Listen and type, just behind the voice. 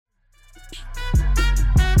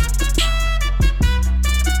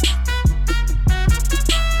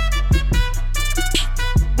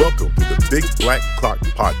Black Clock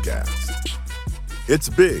Podcast. It's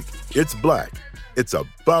big, it's black, it's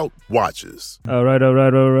about watches. All right.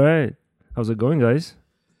 How's it going, guys?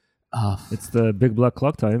 It's the big black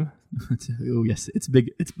clock time. Oh, yes, it's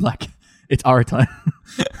big, it's black. It's our time.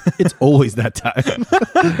 It's always that time.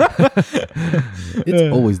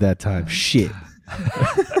 It's always that time. Shit.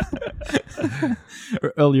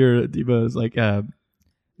 Earlier, Diva was like, I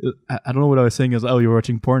don't know what I was saying. I was like, oh, you're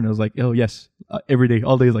watching porn. I was like, oh, yes, every day,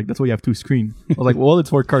 all day. Like, that's why you have two screens. I was like, well, it's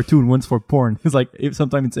for cartoon, one's for porn. It's like,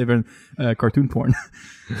 sometimes it's even cartoon porn.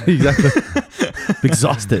 Exactly.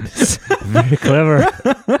 Exhausted. Very clever.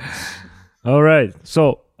 All right.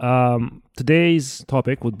 So today's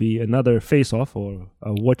topic would be another face-off or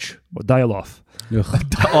a watch or dial-off.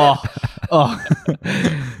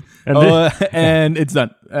 And it's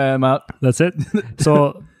done. I'm out. That's it.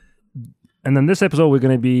 So, and then this episode, we're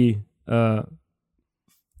going to be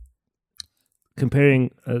comparing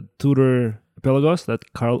a Tudor Pelagos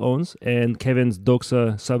that Carl owns and Kevin's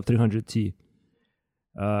Doxa Sub 300T.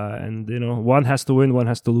 And, you know, one has to win, one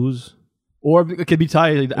has to lose. Or it could be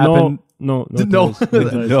tied. No. No. There's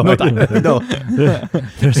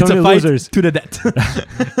so many losers. To the death.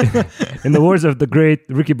 In the words of the great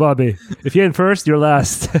Ricky Bobby, if you ain't first, you're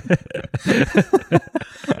last.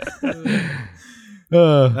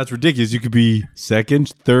 That's ridiculous. You could be second,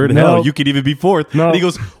 third, No. hell, you could even be fourth. No. And he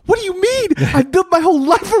goes, what do you mean? I built my whole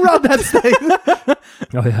life around that thing.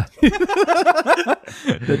 Oh, yeah.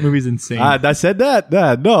 That movie's insane. I said that.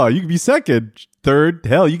 No, you could be second, third,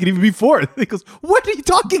 hell, you could even be fourth. He goes, what are you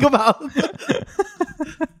talking about?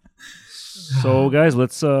 So, guys,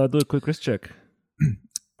 let's do a quick wrist check.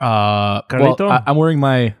 Well, I'm wearing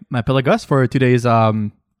my Pelagos for today's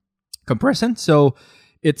comparison. So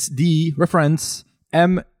it's the reference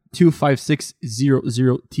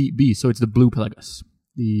M25600TB. So it's the blue Pelagos.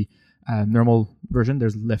 The normal version.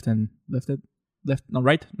 There's left-hand edition,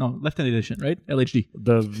 right? LHD.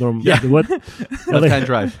 The normal, Yeah. the what? Left-hand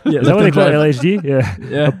drive. Yeah, Is that what they call left-hand LHD? Yeah.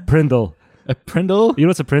 Yeah. A Prindle. A Prindle. You know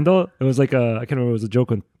what's a Prindle? It was like I can't remember, it was a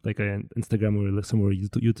joke on like Instagram or somewhere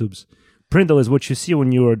YouTube's. Prindle is what you see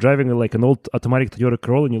when you are driving like an old automatic Toyota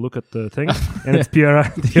Corolla and you look at the thing and it's PRI.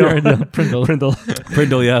 Prindle.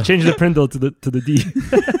 Prindle, yeah. Change the Prindle to the D.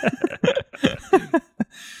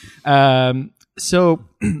 So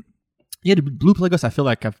yeah, the blue Pelagos, I feel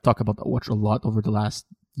like I've talked about that watch a lot over the last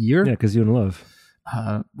year. Yeah, because you're in love.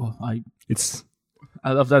 Well, I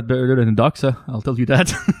love that better than the Doxa. I'll tell you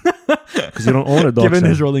that. Because you don't own a Doxa. Given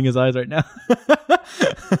he's rolling his eyes right now.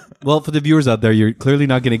 Well, for the viewers out there, you're clearly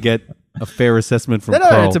not going to get a fair assessment from No,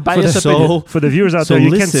 Carl. it's a biased opinion. For the viewers out So there, you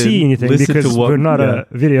can't listen- see anything listen because to what- we're not yeah.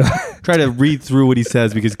 a video. Try to read through what he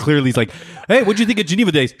says because clearly he's like, hey, what'd you think of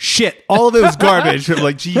Geneva Days? Shit. All of it was garbage. I'm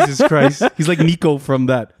like, Jesus Christ. He's like Nico from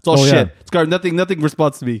that. It's all Oh, shit. yeah. It's garbage. Nothing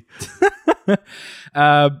responds to me.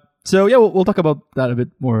 So yeah, we'll talk about that a bit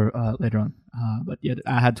more later on. But yeah,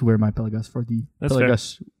 I had to wear my Pelagos for the That's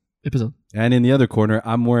Pelagos episode. And in the other corner,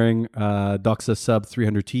 I'm wearing Doxa Sub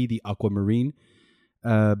 300T, the Aquamarine,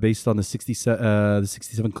 based on the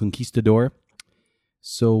 67 Conquistador.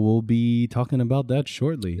 So we'll be talking about that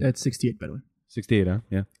shortly. It's 68, by the way. 68, huh?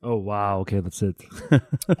 Yeah. Oh, wow. Okay, that's it.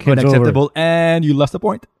 Unacceptable, and you lost a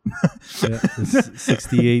point. Yeah.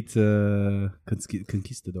 68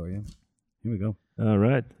 Conquistador, yeah. Here we go. All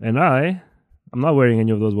right. And I'm not wearing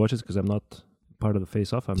any of those watches because I'm not part of the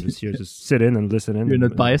face-off. I'm just here to sit in and listen in. You're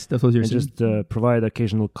not biased. That's what you're and saying. just provide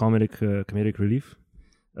occasional comedic relief.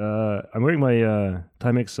 I'm wearing my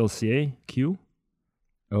Timex LCA Q.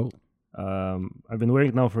 Oh. I've been wearing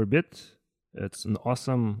it now for a bit. It's an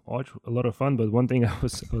awesome watch, a lot of fun. But one thing I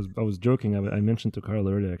was joking. I mentioned to Carl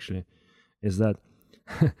earlier actually, is that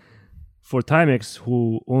for Timex,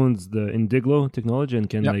 who owns the Indiglo technology and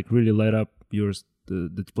can like really light up the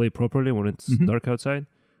display properly when it's dark outside,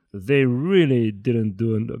 they really didn't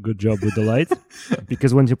do a good job with the light.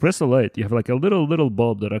 Because when you press the light, you have like a little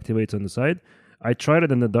bulb that activates on the side. I tried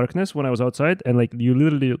it in the darkness when I was outside, and like you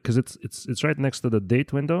literally, because it's right next to the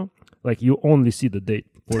date window, like you only see the date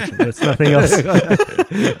portion. It's nothing else.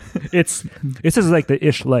 It's just like the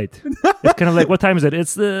ish light. It's kind of like, what time is it?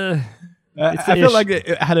 It's the. I feel like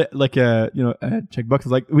it had a checkbox. It's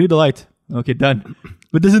like, we need the light. Okay, done.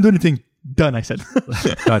 But it doesn't do anything. Done, I said.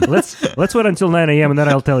 Done. Let's wait until 9 a.m. and then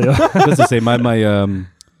I'll tell you. That's to say, my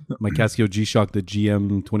Casio G-Shock, the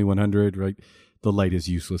GM 2100, right? The light is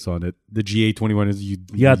useless on it. The GA21 is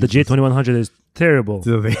Yeah, the J2100 is terrible.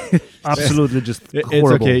 Absolutely just It's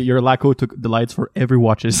horrible. okay. Your Laco took the lights for every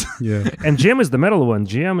watches. Yeah. And GM is the metal one.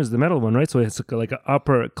 Right? So it's like an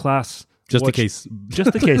upper class Just in watch. case.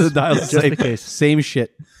 Just in case. The dial's Just same, in case. same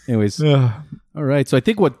shit. Anyways. All right. So I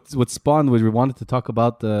think what spawned was we wanted to talk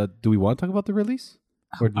about the. Do we want to talk about the release?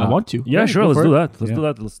 Or I not? want to. Yeah, sure. go Let's for do it. that. Let's Yeah. do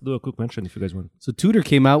that. Let's do a quick mention if you guys want. So Tudor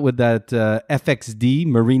came out with that FXD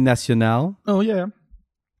Marine Nationale. Oh yeah.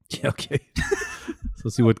 Yeah. Okay. So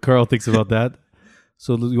let's see what Carl thinks about that.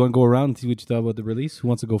 So you want to go around and see what you thought about the release? Who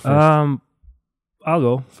wants to go first? I'll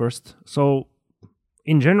go first. So,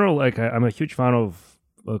 in general, like I'm a huge fan of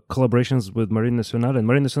collaborations with Marine Nationale, and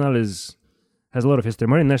Marine Nationale has a lot of history.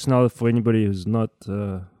 Marine Nationale, for anybody who's not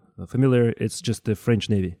familiar, it's just the French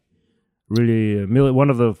Navy. Really, one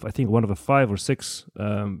of the 5 or 6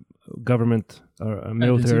 government or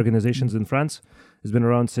military organizations in France. It's been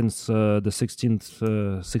around since the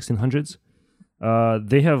 1600s.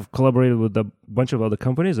 They have collaborated with a bunch of other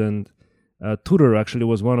companies, and Tudor actually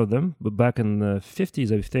was one of them. But back in the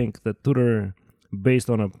 50s, I think that Tudor, based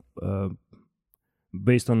on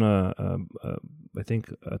I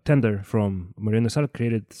think a tender from Marine Nationale,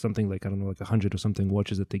 created something like 100 or something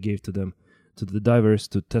watches that they gave to them, to the divers,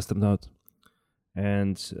 to test them out.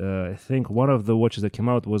 And I think one of the watches that came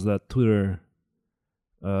out was that Tudor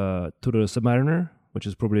Submariner, which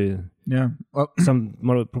is probably Well,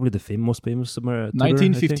 probably the most famous submariner.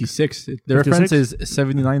 1956. The reference is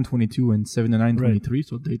 7922 and 7923,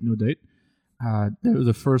 so date no date. That was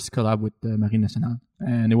the first collab with the Marine Nationale,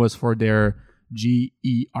 and it was for their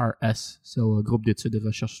GERS, so Groupe d'études de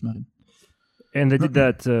recherche sous-marine. And they did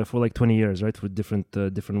that for like 20 years, right? With different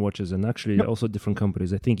watches, and actually also different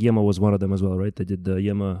companies. I think Yema was one of them as well, right? They did the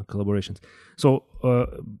Yema collaborations. So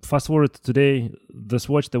fast forward to today, this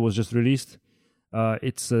watch that was just released,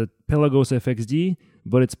 it's a Pelagos FXD,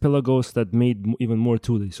 but it's Pelagos that made even more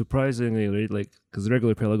tooly. Surprisingly, right? Like, because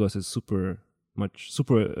regular Pelagos is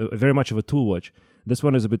very much of a tool watch. This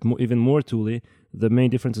one is a bit even more tooly. The main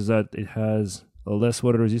difference is that it has a less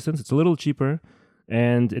water resistance. It's a little cheaper,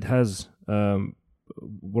 and it has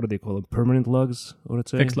what do they call them? Permanent lugs? What would it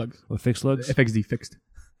say? Fixed lugs. Or fixed lugs? FXD fixed.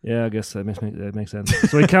 Yeah, I guess that makes sense.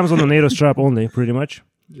 So it comes on the NATO strap only, pretty much.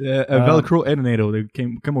 A Velcro and a NATO. They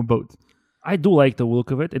come on both. I do like the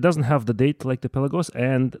look of it. It doesn't have the date like the Pelagos,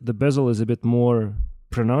 and the bezel is a bit more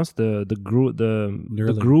pronounced. The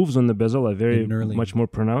grooves on the bezel are very much more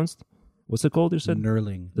pronounced. What's it called? You said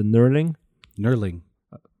Knurling. The knurling. Knurling.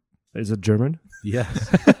 Is it German? Yes.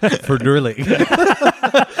 For knurling.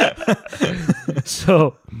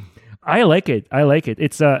 So I like it.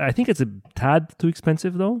 It's I think it's a tad too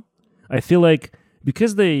expensive though. I feel like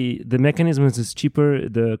because the mechanism is cheaper,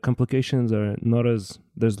 the complications are not as,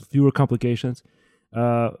 there's fewer complications,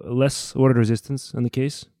 less water resistance in the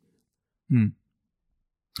case.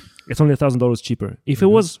 It's only $1,000 cheaper. If it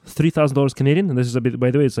was $3,000 Canadian, and this is a bit,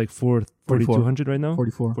 by the way, it's like $4,200 right now.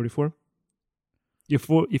 44. If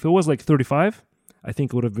it was like 35, I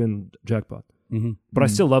think it would have been jackpot. Mm-hmm. But I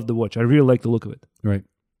still love the watch. I really like the look of it. Right.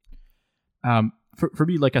 For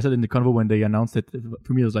me, like I said in the convo when they announced it,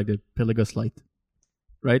 for me it was like the Pelagos Light,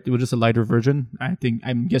 right? It was just a lighter version.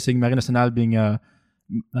 I'm guessing Marine Nationale, being a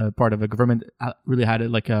part of a government, really had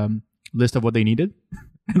like a list of what they needed,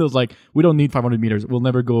 and it was like, we don't need 500 meters. We'll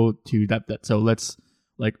never go to that. So let's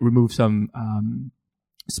like remove some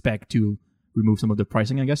spec to remove some of the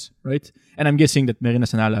pricing, I guess, right? And I'm guessing that Marine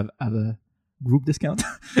Nationale have a group discount.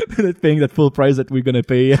 They're paying that full price that we're gonna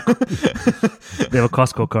pay. They have a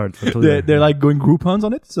Costco card. They're like going Groupons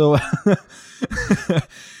on it. So,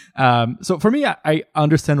 so for me, I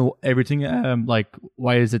understand everything. Like,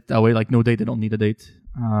 why is it that way? Like, no date, they don't need a date.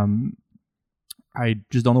 I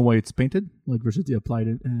just don't know why it's painted, like versus the applied.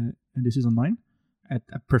 And this is on mine. I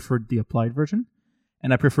preferred the applied version,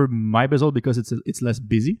 and I prefer my bezel because it's less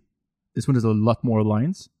busy. This one has a lot more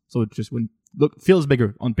lines, so it just feels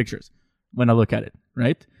bigger on pictures when I look at it,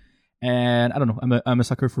 right? And I don't know, I'm a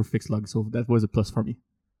sucker for fixed lugs, so that was a plus for me.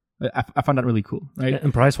 I found that really cool, right?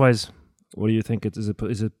 And price wise, what do you think? Is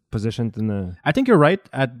it positioned in the? I think you're right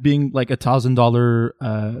at being like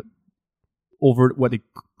 $1,000 over what it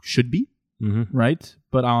should be, right?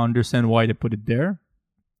 But I understand why they put it there,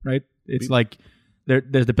 right? It's like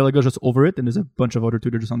there's the Pelagos just over it, and there's a bunch of other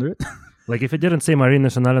Tudors just under it. Like if it didn't say Marine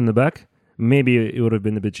Nationale in the back, maybe it would have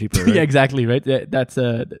been a bit cheaper. Right? Yeah, exactly, right? It's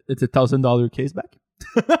a $1,000 case back.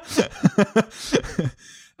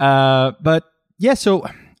 But yeah, so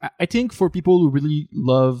I think for people who really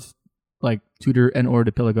love like Tudor and or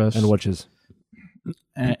the Pelagos and watches,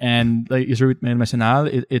 and like you with Marine Nationale,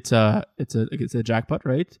 it's a jackpot,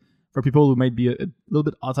 right? For people who might be a little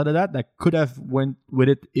bit outside of that could have went with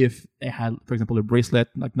it if they had, for example, a bracelet,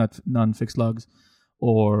 like not non-fixed lugs,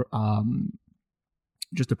 or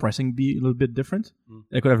just the pricing be a little bit different.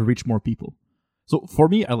 They could have reached more people. So for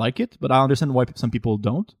me, I like it, but I understand why some people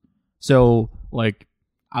don't. So like,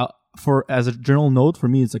 as a general note, for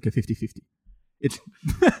me, it's like a 50-50. It's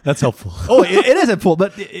That's helpful. it is helpful,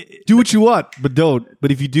 but Do what you want, but don't.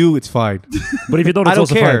 But if you do, it's fine. But if you don't, it's I don't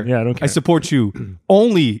also care. fine. Yeah, I don't care. I support you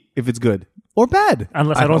only if it's good or bad.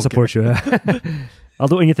 Unless I don't support you. I'll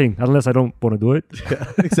do anything unless I don't want to do it.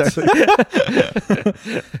 Exactly.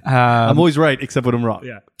 I'm always right, except when I'm wrong.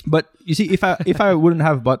 Yeah. But you see, if I wouldn't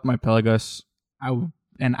have bought my Pelagos,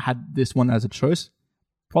 and had this one as a choice,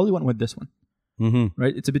 probably went with this one. Mm-hmm.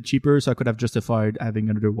 Right? It's a bit cheaper, so I could have justified having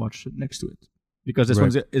another watch next to it, because this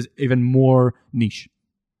Right. one is even more niche.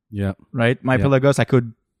 Yeah. Right? My Yeah. Pelagos, I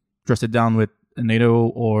could dress it down with a NATO,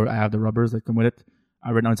 or I have the rubbers that come with it.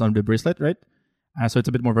 Right now it's on the bracelet, right? So it's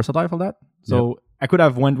a bit more versatile for that. So I could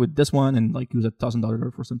have went with this one and like use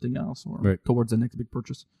 $1,000 for something else, or Right. towards the next big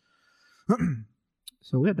purchase.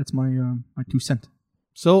 So yeah, that's my 2 cents.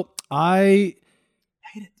 So I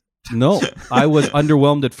hate it. No, I was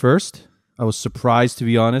underwhelmed at first. I was surprised, to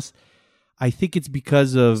be honest. I think it's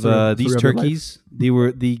because of these story of your turkeys.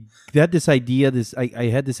 They had this idea. I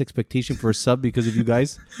had this expectation for a sub because of you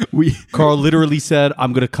guys. Carl literally said,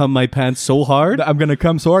 "I'm gonna cum my pants so hard." I'm gonna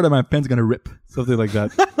come so hard that my pen's gonna rip. Something like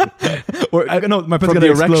that. Or no, my pen's From gonna the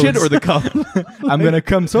erection explode. or the cum? I'm gonna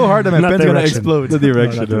come so hard that my Not pen's the gonna erection. explode. Not the No,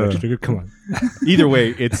 erection. not the erection. Come on. Either way,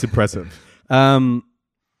 it's impressive.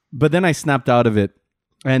 But then I snapped out of it,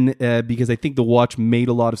 and because I think the watch made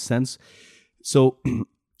a lot of sense. So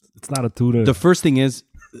It's not a Tudor. the first thing is,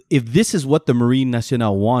 if this is what the Marine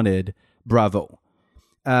Nationale wanted, bravo.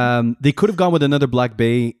 They could have gone with another Black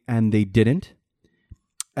Bay, and they didn't.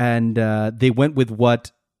 And they went with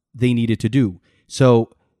what they needed to do. So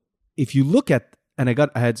if you look at, and I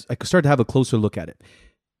started to have a closer look at it.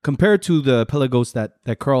 Compared to the Pelagos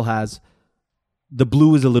that Carl has, the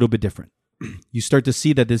blue is a little bit different. You start to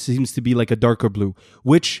see that this seems to be like a darker blue,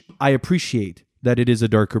 which I appreciate that it is a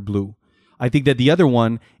darker blue. I think that the other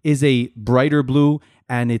one is a brighter blue,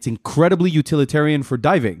 and it's incredibly utilitarian for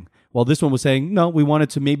diving. While this one was saying, no, we wanted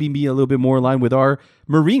to maybe be a little bit more aligned with our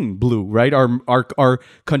marine blue, right? Our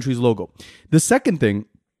country's logo. The second thing,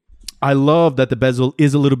 I love that the bezel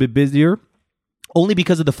is a little bit busier, only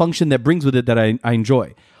because of the function that brings with it that I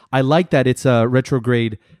enjoy. I like that it's a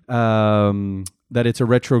retrograde bezel,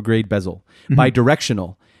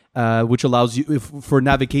 bidirectional, which allows you for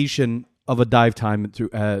navigation of a dive time through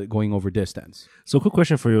going over distance. So, quick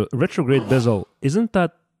question for you: retrograde bezel, isn't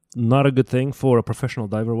that not a good thing for a professional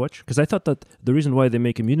diver watch? Because I thought that the reason why they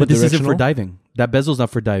make them unidirectional. But this isn't for diving. That bezel's not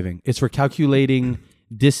for diving. It's for calculating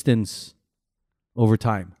distance over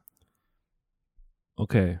time.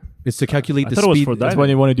 Okay. It's to calculate I the thought it was speed. for That's diving. when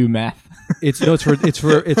you want to do math. It's no Hey,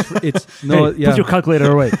 yeah. Put your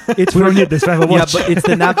calculator away. It's We for don't need this. I have a yeah, watch. but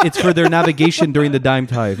it's for their navigation during the dive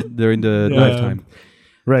time. During the dive time.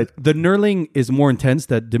 Right. The knurling is more intense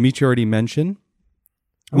that Dimitri already mentioned,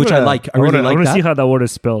 which I wanna- like. I really I like want to see that. how that word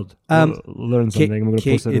is spelled. Learn K- something. I'm going to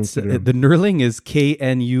K- post it on it's, Instagram. the knurling is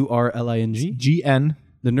KNURLING. GN.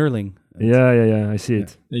 The knurling. Yeah. I see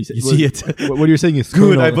it. You see it. What you're saying is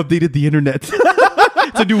Good. kernel. I've updated the internet.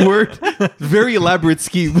 It's a new word. Very elaborate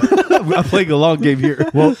scheme. I'm playing a long game here.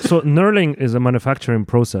 Well, so knurling is a manufacturing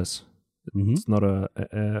process. Mhm. It's not a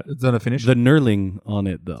It's not a finish. The knurling on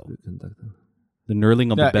it, though. The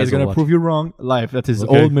knurling of the Yeah, bezel. he's gonna watch. prove you wrong live. That's his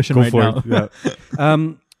Okay, old mission go right for now. it. Yeah.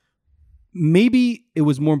 Maybe it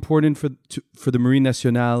was more important for the Marine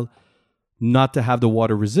Nationale not to have the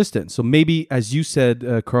water resistance. So maybe, as you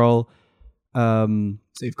said, Carl,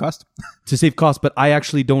 Save cost. to save cost. But I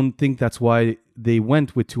actually don't think that's why they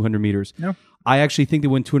went with 200 meters. No. I actually think they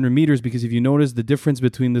went 200 meters because if you notice, the difference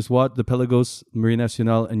between the Pelagos, Marine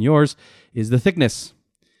Nationale, and yours is the thickness.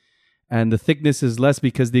 And the thickness is less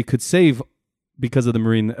because they could save because of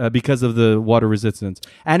the water resistance.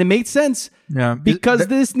 And it made sense Yeah. because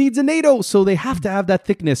this needs a NATO, so they have to have that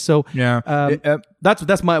thickness. So Yeah.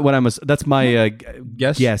 that's my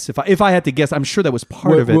Guess? If I had to guess, I'm sure that was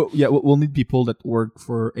part of it. We'll need people that work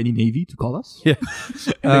for any navy to call us. Yeah.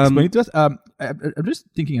 And explain it to us. I'm just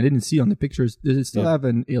thinking, I didn't see on the pictures. Does it still Yeah. have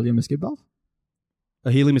an helium escape valve? A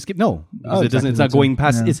helium escape? No, because Oh, it doesn't. exactly It's not what I'm going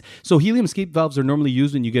saying. past. Yeah. So helium escape valves are normally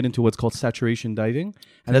used when you get into what's called saturation diving,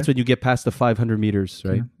 and that's when you get past the 500 meters,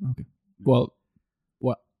 right? Yeah, okay. Well,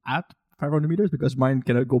 at 500 meters? Because mine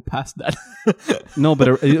cannot go past that. No, but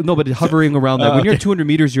hovering around that. When you're Okay. at 200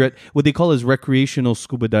 meters, you're at what they call as recreational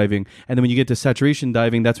scuba diving, and then when you get to saturation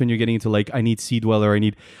diving, that's when you're getting into like I need sea dweller, I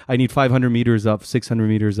need 500 meters up, 600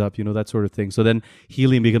 meters up, that sort of thing. So then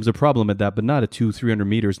helium becomes a problem at that, but not at 300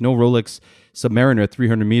 meters. No Rolex Submariner at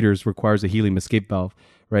 300 meters requires a helium escape valve,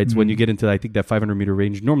 right? So when you get into I think that 500 meter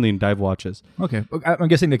range, normally in dive watches, Okay. I'm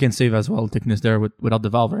guessing they can save as well thickness there without the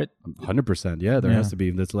valve, right? 100%. Yeah, there Yeah. has to be.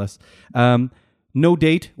 That's less. No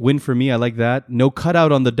date, win for me. I like that. No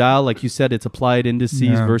cutout on the dial. Like you said, it's applied indices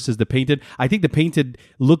Yeah. versus the painted. I think the painted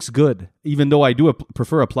looks good, even though I do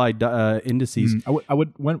prefer applied indices. I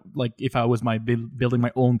would when like if I was building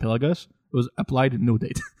my own Pelagos, it was applied no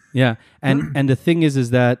date. Yeah. And the thing is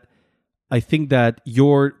that I think that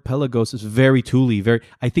your Pelagos is very Thule.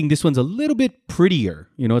 I think this one's a little bit prettier.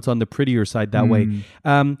 You know, it's on the prettier side that way.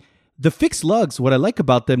 The fixed lugs, what I like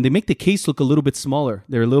about them, they make the case look a little bit smaller.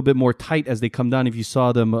 They're a little bit more tight as they come down if you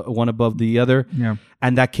saw them one above the other. Yeah.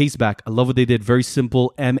 And that case back, I love what they did. Very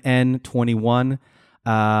simple, MN21.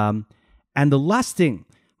 And the last thing,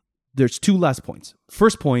 there's two last points.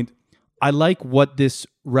 First point, I like what this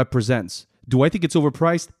represents. Do I think it's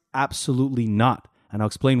overpriced? Absolutely not. And I'll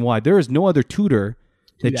explain why. There is no other Tudor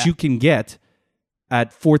that you can get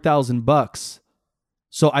at $4,000.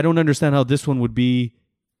 So I don't understand how this one would be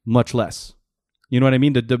much less. You know what I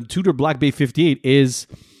mean? The Tudor Black Bay 58 is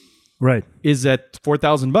at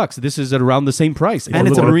 $4,000. This is at around the same price, and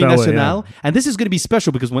it's a Marine Nationale. And this is going to be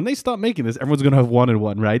special because when they stop making this, everyone's going to have one and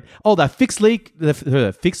one, right? Oh, that fixed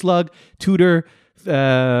fixed lug Tudor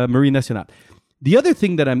Marine Nationale. The other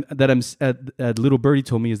thing that Little Birdie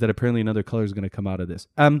told me is that apparently another color is going to come out of this.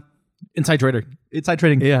 Inside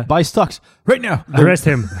trading. Yeah. Buy stocks right now. Arrest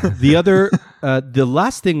him. The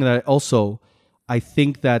last thing that I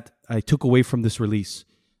think that I took away from this release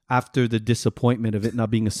after the disappointment of it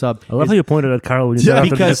not being a sub. I love how you pointed at Carl when you said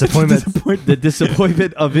after the disappointment. The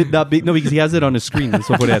disappointment of it not being... No, because he has it on his screen. That's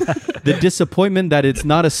what the disappointment that it's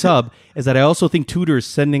not a sub is that I also think Tudor is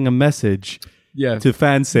sending a message to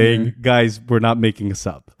fans saying, guys, we're not making a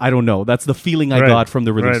sub. I don't know. That's the feeling I got from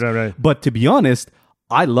the release. Right. But to be honest,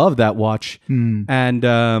 I love that watch. And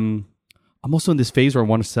I'm also in this phase where I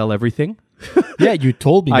want to sell everything. Yeah, you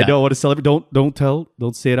told me that. I don't want to celebrate.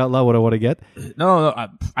 Don't say it out loud what I want to get. No,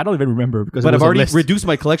 I don't even remember because. But I've already reduced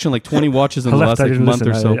my collection like 20 watches in the last month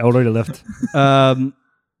or so. I already left.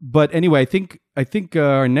 But anyway, I think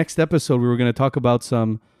our next episode we were going to talk about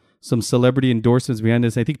some celebrity endorsements behind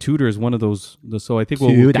this. I think Tudor is one of those. So I think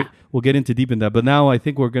we'll get into deep in that. But now I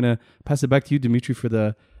think we're going to pass it back to you, Dimitri, for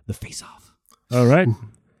the face off. All right,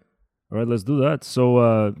 let's do that.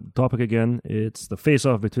 So, topic again, it's the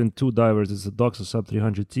face-off between two divers. It's the Doxa Sub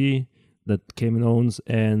 300T that Cayman owns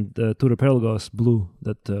and the Tudor Pelagos Blue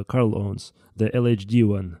that Carl owns, the LHD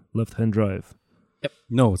one, left-hand drive. Yep.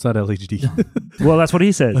 No, it's not LHD. Well, that's what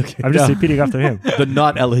he said. Okay. I'm just repeating after him. The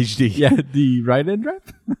not LHD. Yeah, the right-hand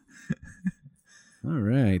drive? All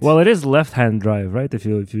right. Well, it is left-hand drive, right? If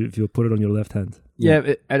you put it on your left hand.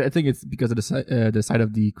 Yeah, I think it's because of the side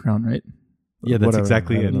of the crown, right? Yeah, that's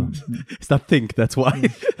exactly it. It's not think. That's why.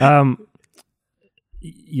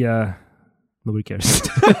 Yeah, nobody cares.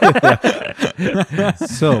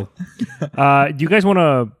 So, do you guys want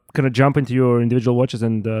to kind of jump into your individual watches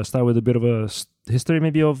and start with a bit of a history,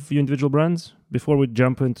 maybe, of your individual brands before we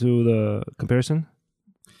jump into the comparison?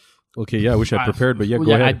 Okay, yeah, I wish I prepared, but go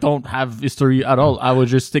ahead. I don't have history at all. I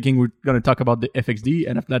was just thinking we're going to talk about the FXD,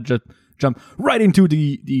 and if that just jump right into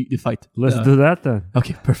the fight. Let's do that then.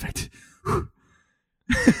 Okay, perfect.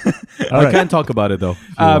 I can't talk about it though.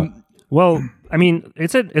 Well, I mean,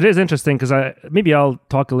 it is interesting because I'll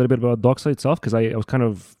talk a little bit about Doxa itself because I was kind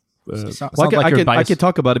of. I can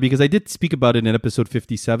talk about it because I did speak about it in episode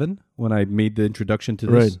 57 when I made the introduction to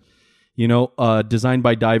this. Right. You know, designed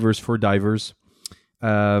by divers for divers.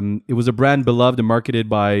 It was a brand beloved and marketed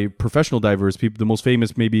by professional divers. People, the most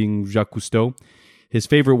famous maybe being Jacques Cousteau. His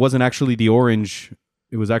favorite wasn't actually the orange;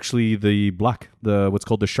 it was actually the black, what's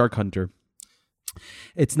called the Shark Hunter.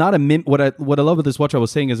 It's not a what I love with this watch. I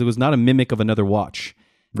was saying is it was not a mimic of another watch.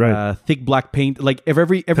 Right, thick black paint. Like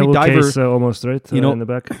every Pebble diver, case, almost right. You know, in the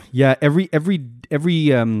back. Yeah, every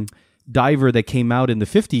diver that came out in the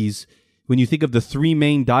 50s. When you think of the three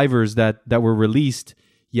main divers that were released,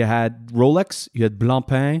 you had Rolex, you had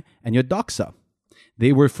Blancpain, and you had Doxa.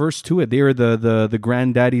 They were first to it. They were the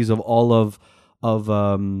granddaddies of all of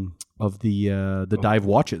the dive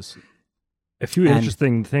watches. A few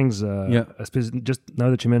interesting things. Just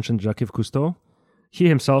now that you mentioned Jacques Cousteau, he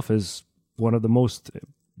himself is one of the most,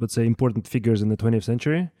 let's say, important figures in the 20th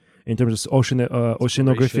century in terms of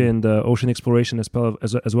oceanography and ocean exploration as well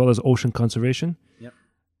as ocean conservation.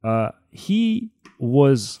 Yep. He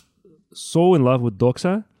was so in love with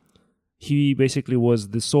Doxa, he basically was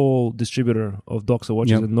the sole distributor of Doxa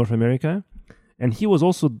watches in North America. And he was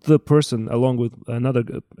also the person, along with another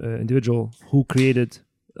individual, who created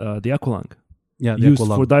the Aqualung. Yeah, used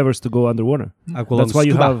for divers to go underwater. That's why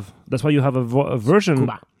you have a version.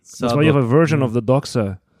 That's why you have a version of the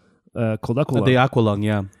Doxa called Aqualung. The Aqualung,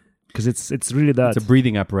 yeah. because it's really that. It's a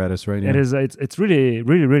breathing apparatus, right? It is. It's really,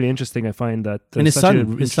 really, really interesting. I find that. And his such a son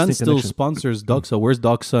interesting still connection. sponsors Doxa. Where's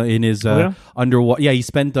Doxa in his yeah? underwater? Yeah, he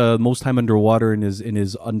spent most time underwater in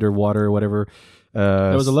his underwater whatever.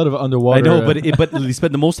 There was a lot of underwater. I know, but he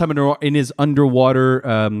spent the most time in his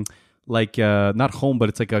underwater. Like not home, but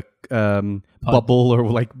it's like a bubble or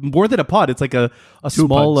like more than a pod. It's like a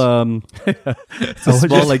small it's a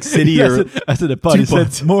small like city or I said a pod. He said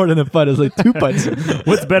it's more than a pod. It's like 2 pods.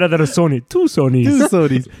 What's better than a Sony? 2 Sonys. two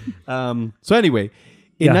Sonys. So anyway,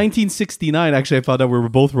 in 1969, actually, I found out we were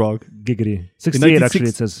both wrong. Giggity. 68 actually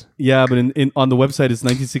it says. Yeah, but in on the website it's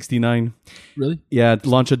 1969. Really? Yeah,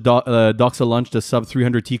 Doxa launched a sub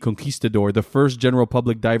 300T Conquistador, the first general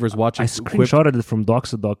public divers watching. I screenshotted it from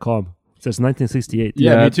doxa.com. It says 1968.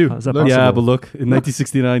 Yeah, me too. How's that Look. possible? Yeah, but look, in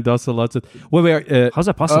 1969, Doxa launched it. Wait. How's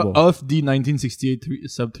that possible? Of the 1968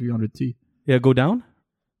 sub 300T. Yeah, go down.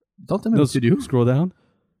 Don't tell me what to do. Scroll down.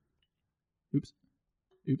 Oops.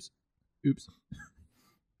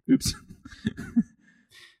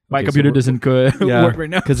 My Okay, computer so doesn't Yeah, work right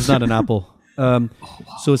now. because it's not an Apple.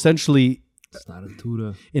 So essentially, It's not a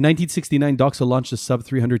Tuda. in 1969, Doxa launched a sub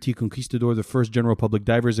 300T Conquistador, the first general public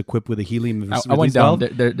divers equipped with a helium I release went down.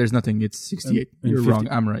 valve. There's nothing. It's 68. And You're 50. wrong.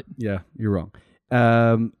 I'm right. Yeah, you're wrong.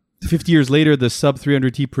 50 years later, the sub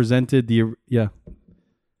 300T presented the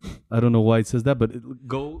I don't know why it says that, but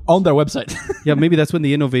go On their website. yeah, maybe that's when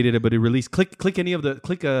they innovated it, but it released. Click any of the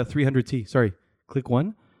 300T. Sorry, click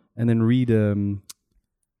one, and then read.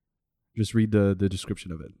 Just read the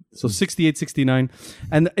description of it. So 68, 69,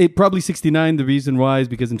 and it probably 69. The reason why is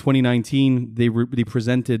because in 2019 they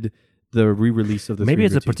presented the re-release of the. Maybe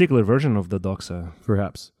it's a 300T. particular version of the Doxa.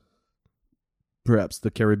 Perhaps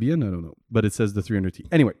the Caribbean. I don't know, but it says the 300T.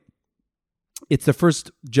 Anyway, it's the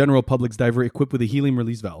first general public diver equipped with a helium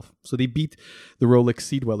release valve. So they beat the Rolex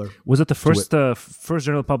Sea Dweller. Was it the first first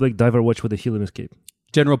general public diver watch with a helium escape?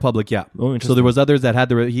 General public, yeah. Oh, interesting. So there was others that had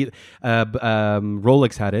Rolex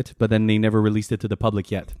had it, but then they never released it to the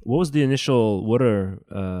public yet. What was the initial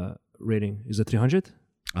water rating? Is it 300?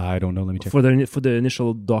 I don't know. Let me check. For the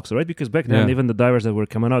initial Doxa, right? Because back then, Yeah. even the divers that were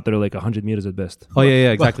coming out, they're like 100 meters at best. Oh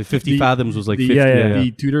yeah, exactly. 50 fathoms was like 50.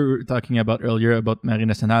 The tutor we were talking about earlier about Marine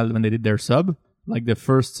Nationale when they did their sub, like the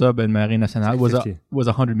first sub in Marine Nationale was 50. was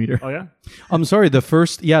 100 meter. Oh yeah. I'm sorry. The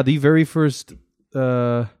very first.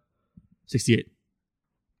 68.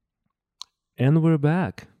 And we're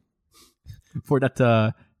back. For that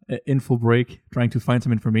info break, trying to find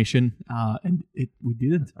some information, and we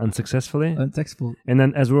didn't. Unsuccessfully. Unsuccessful. And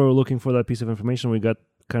then as we were looking for that piece of information, we got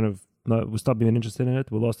we stopped being interested in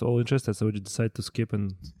it. We lost all interest, and so we decided to skip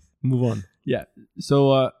and move on. Yeah.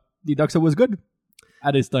 So the Doxa was good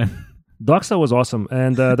at its time. Doxa was awesome.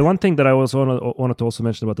 And the one thing that I also wanted to also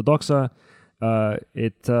mention about the Doxa,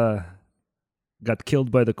 it got killed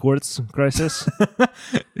by the quartz crisis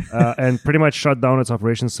and pretty much shut down its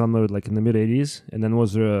operations somewhere like in the mid 80s, and then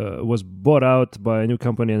was bought out by a new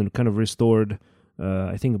company and kind of restored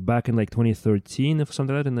I think back in like 2013 if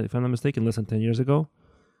something like that, if I'm not mistaken, less than 10 years ago.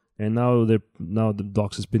 And now the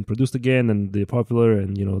Doxa has been produced again, and they're popular,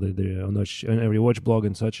 and you know they're on every watch blog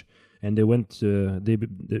and such. And they they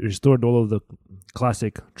restored all of the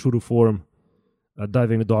classic true to form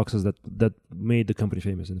diving Doxas that made the company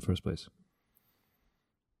famous in the first place.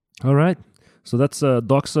 All right, so that's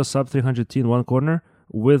Doxa sub 300T in one corner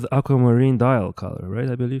with aquamarine dial color, right?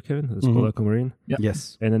 I believe, Kevin, it's called aquamarine. Yeah.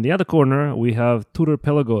 Yes. And in the other corner we have Tudor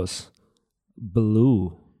Pelagos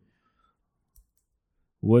blue.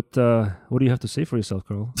 What do you have to say for yourself,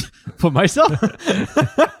 Carl? For myself?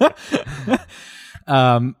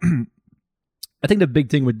 I think the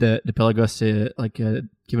big thing with the Pelagos, like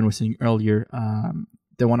Kevin was saying earlier,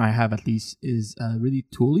 the one I have at least is really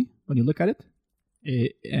tooly when you look at it.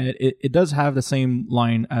 It does have the same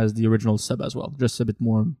line as the original sub as well, just a bit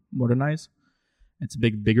more modernized. It's a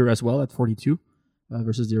bit bigger as well at 42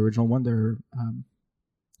 versus the original one. They're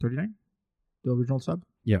 39, the original sub.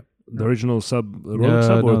 Yeah. The original sub, Rolex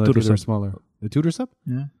sub, or Tudor Tudor sub? smaller. The Tudor sub?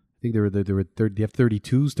 Yeah. I think they were 30. They have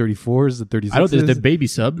 32s, 34s, the 36s. I know there's the baby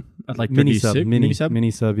sub at like 36. Mini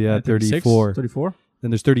sub, yeah, At 36, 34. 34.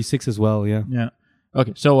 Then there's 36 as well, yeah. Yeah.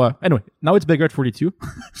 Okay. So anyway, now it's bigger at 42,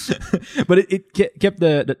 but it kept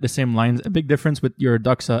the same lines. A big difference with your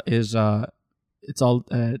Doxa is it's all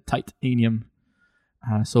titanium.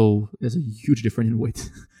 So there's a huge difference in weight.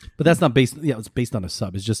 But that's not based. Yeah, it's based on a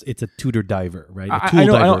sub. It's a Tudor diver, right? A I tool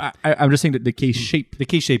know. diver. I'm just saying that the case shape. The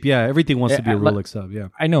K shape, yeah. Everything wants to be a like- Rolex sub, yeah.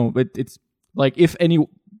 I know, but it's like if any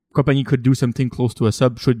company could do something close to a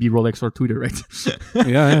sub, should be Rolex or Tudor, right?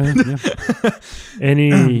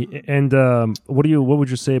 What would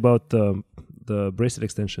you say about the bracelet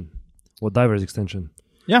extension or diver's extension?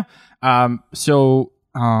 Yeah. So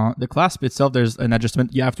the clasp itself, there's an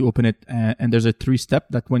adjustment. You have to open it, and there's a 3-step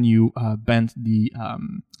that when you bend the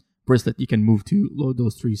bracelet, you can move to load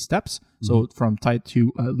those 3 steps. So from tight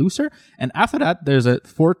to looser. And after that, there's a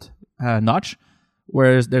 4th notch,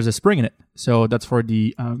 where there's a spring in it. So that's for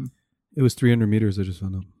the... It was 300 meters. I just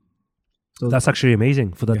found out. That's actually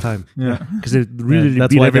amazing for that time. Yeah. Because it really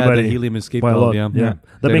that's beat why they had everybody the helium escape by a lot. valve. Yeah. That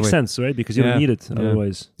Anyway. makes sense, right? Because you don't need it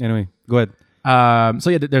otherwise. Anyway, go ahead. So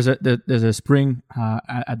yeah, there's a spring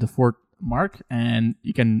at the 4th mark, and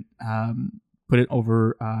you can put it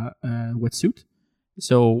over a wetsuit.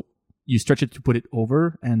 So you stretch it to put it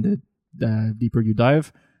over, and the deeper you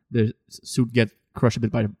dive, the suit gets crushed a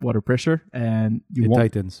bit by the water pressure, and It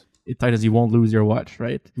tightens. It tightens. You won't lose your watch,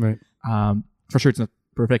 right? Right. For sure, it's not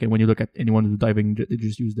perfect. And when you look at anyone who's diving, they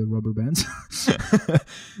just use the rubber bands.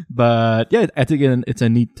 But yeah, I think it's a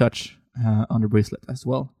neat touch on the bracelet as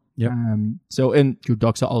well. Yep. So, and your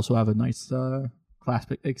Doxa also have a nice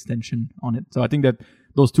clasp extension on it. So I think that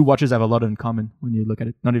those 2 watches have a lot in common when you look at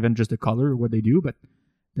it. Not even just the color or what they do, but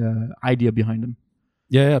the idea behind them.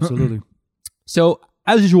 Yeah, absolutely. So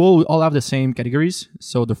as usual, we all have the same categories.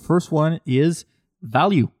 So the first one is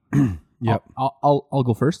value. Yep. I'll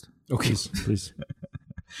go first. Okay. Please.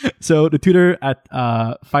 So the Tudor at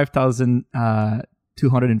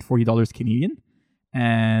 $5,240 Canadian,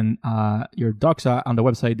 and your Doxa on the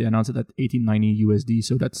website, they announced it at $1,890 USD.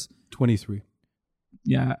 So that's 23.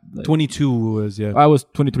 yeah, 22 was I was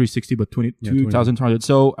 $2,360, but 22,200.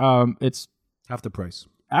 So it's half the price.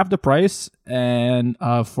 half the price, and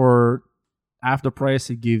for half the price,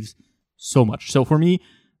 it gives so much. So for me,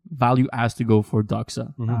 value has to go for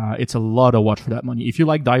Doxa. It's a lot of watch for that money. If you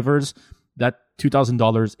like divers, that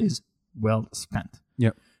 $2,000 is well spent.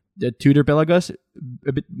 Yep. The Tudor Pelagus,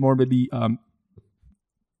 a bit more maybe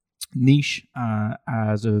niche,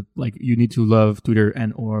 as a like you need to love Tudor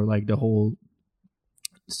and or like the whole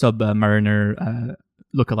Submariner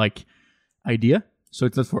lookalike idea. So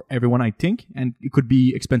it's not for everyone, I think, and it could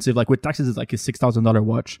be expensive. Like with taxes, it's like a $6,000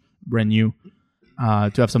 watch, brand new,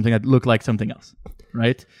 to have something that look like something else,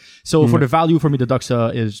 right? So for the value, for me, the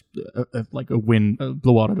Doxa is like a win,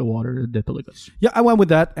 blow out of the water, the Pelagus. Yeah, I went with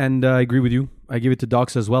that, and I agree with you. I give it to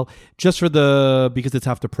Doxa as well, just for because it's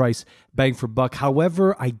half the price, bang for buck.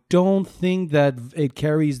 However, I don't think that it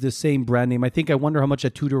carries the same brand name. I think I wonder how much a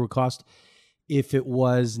Tudor would cost if it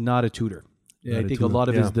was not a Tudor. Yeah, I think a lot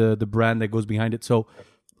of it is the brand that goes behind it. So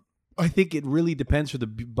I think it really depends for the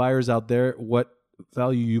buyers out there what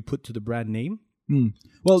value you put to the brand name.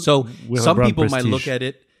 Well, So some people might prestige. look at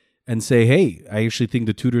it and say, hey, I actually think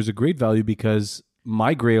the Tudor is a great value because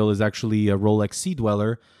my Grail is actually a Rolex Sea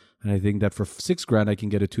Dweller. And I think that for $6,000, I can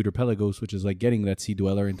get a Tudor Pelagos, which is like getting that Sea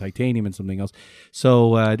Dweller in titanium and something else.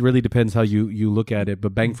 So it really depends how you look at it.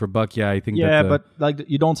 But bang for buck, yeah, I think yeah, that but like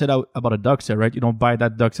you don't say that about a Doxa, right? You don't buy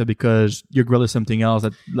that Doxa because your grill is something else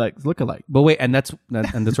that like look alike. But wait, and that's where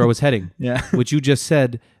I was heading. Yeah. What you just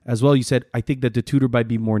said as well, you said, I think that the Tudor might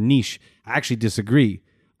be more niche. I actually disagree.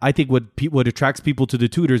 I think what attracts people to the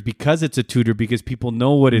Tudor is because it's a Tudor, because people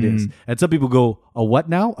know what it is. And some people go, a what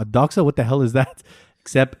now? A Doxa? What the hell is that?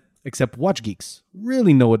 Except watch geeks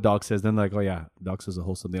really know what Doxa is. Then they're like, oh yeah, Doxa is a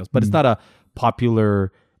whole something else. But it's not a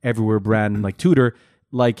popular everywhere brand like Tudor,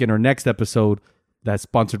 like in our next episode that's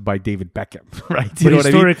sponsored by David Beckham, right? You But know what I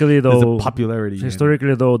mean? historically, There's though, a popularity.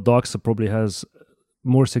 historically though, Doxa probably has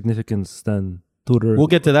more significance than Tudor. We'll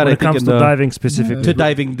get to that. when I it think comes in to the diving specifically. to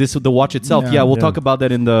diving the watch itself. Yeah. Yeah, we'll Yeah. talk about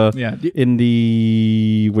that in the Yeah.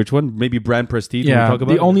 which one? Maybe brand prestige. Yeah, We'll talk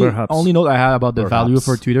about the only Perhaps. only note I have about the value Perhaps.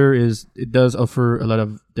 for Tudor is it does offer a lot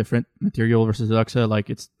of different material versus the Doxa. Like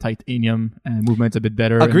it's titanium and movement's a bit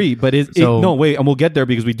better. Agree, but no wait, and we'll get there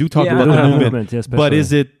because we do talk Yeah. about the Yeah, movement. yeah, but especially.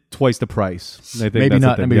 is it twice the price? I think Maybe that's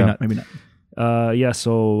not. the thing, Maybe yeah. not. Maybe not. Yeah,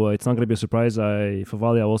 so it's not going to be a surprise. For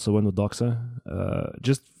Vali, I also went with Doxa.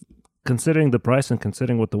 Just considering the price and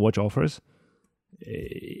considering what the watch offers,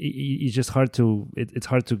 it's just hard to it's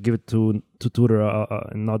hard to give it to Tudor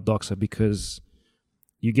and not Doxa because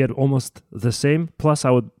you get almost the same. Plus, I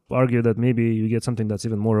would argue that maybe you get something that's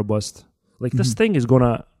even more robust. Like this thing is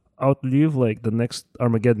gonna outlive like the next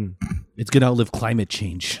Armageddon. It's gonna outlive climate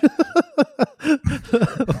change.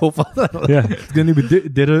 Yeah, It's gonna be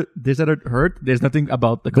does that hurt? There's nothing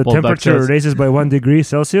about the the couple temperature Doxas. raises by 1 degree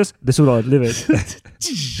Celsius. This would outlive it.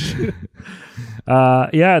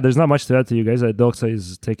 Yeah, there's not much to add to you guys. Doxa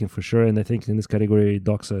is taken for sure, and I think in this category,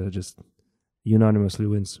 Doxa just unanimously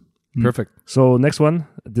wins. Perfect. So next one,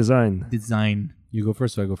 design. Design. You go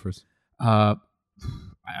first. Or I go first. I'll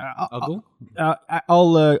go.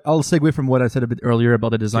 I'll segue from what I said a bit earlier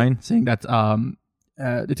about the design, saying that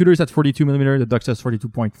the Tudor is at 42 millimeter. The Doxa is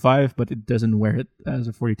 42.5, but it doesn't wear it as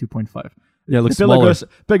a 42.5. Yeah, it looks the smaller.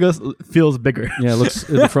 Pegasus feels bigger. Yeah, it looks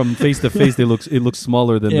from face to face. It looks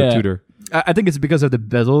smaller than the Tudor. I think it's because of the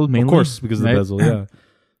bezel mainly. Of course, because of the bezel.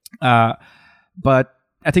 Yeah. But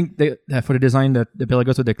I think for the design, the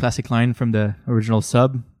Pelagos with the classic line from the original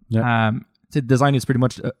sub, the design is pretty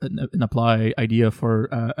much an apply idea for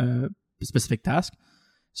a specific task.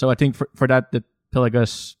 So I think for that, the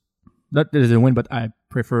Pelagos, that is a win, but I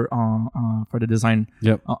prefer for the design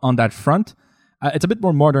on that front. It's a bit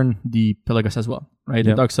more modern, the Pelagos as well, right?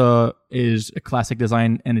 Yep. The Doxa is a classic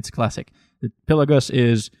design, and it's classic. The Pelagos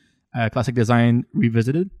is a classic design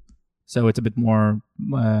revisited, so it's a bit more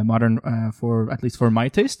modern at least for my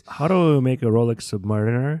taste. How do we make a Rolex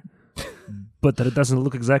Submariner, but that it doesn't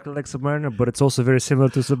look exactly like Submariner, but it's also very similar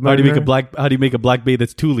to Submariner? How do you make a Black Bay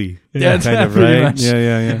that's Thule? Yeah, kind of, pretty right? much.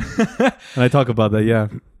 Yeah. And I talk about that. Yeah.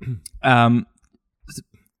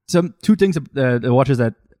 Some two things the watches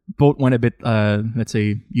that both went a bit, let's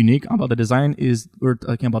say, unique about the design is, we were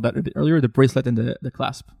talking about that a bit earlier, the bracelet and the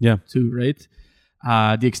clasp. Yeah. Too, right?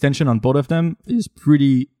 The extension on both of them is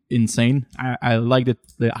pretty insane. I like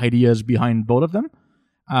the ideas behind both of them.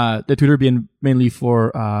 The Tudor being mainly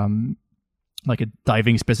for like a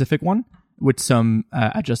diving specific one with some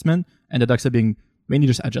adjustment, and the Doxa being mainly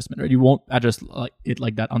just adjustment, right? You won't adjust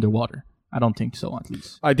like that underwater. I don't think so, at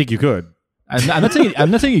least. I think you could. I'm not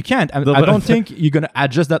saying you can't. I don't think you're gonna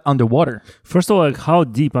adjust that underwater. First of all, like, how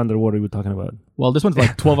deep underwater are we talking about? Well, this one's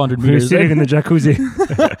like 1,200 You're meters. sitting in the jacuzzi.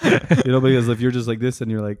 Because if you're just like this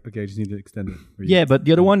and you're like, okay, I just need to extend it. Yeah, but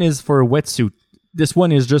the other one is for a wetsuit. This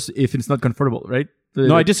one is just if it's not comfortable, right?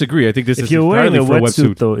 No, I disagree. I think this If is you're wearing entirely a for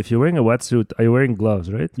wetsuit, though, if you're wearing a wetsuit, are you wearing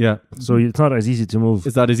gloves, right? Yeah. So it's not as easy to move.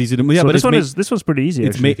 It's not as easy to move. Yeah, So but this one's pretty easy.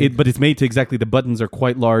 it's actually. made, but it's made to exactly, the buttons are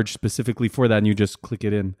quite large specifically for that, and you just click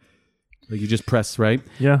it in. Like you just press, right?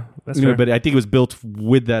 Yeah, that's fair. But I think it was built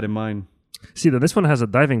with that in mind. See, this one has a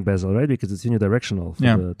diving bezel, right? Because it's unidirectional for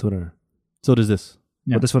the tuner. So does this.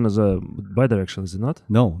 Yeah. But this one is bidirectional, is it not?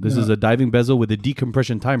 No, this is a diving bezel with a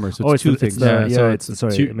decompression timer. So it's two things.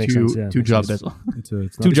 It makes sense. Yeah, two job bezel.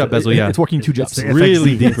 It's two job bezel, yeah. It's working two jobs. the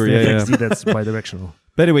really FXD, deeper, the yeah. FXD that's bidirectional.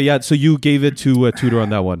 But anyway, yeah, so you gave it to Tudor on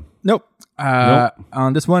that one. Nope.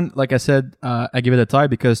 On this one, like I said, I give it a tie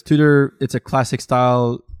because Tudor, it's a classic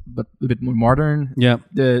style, but a bit more modern. Yeah.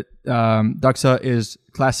 The Doxa is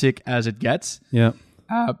classic as it gets. Yeah.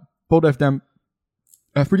 Both of them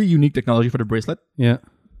have pretty unique technology for the bracelet. Yeah.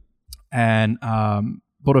 And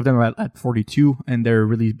both of them are at 42, and they're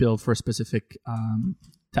really built for a specific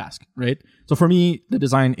task, right? So for me, the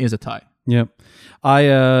design is a tie. Yeah.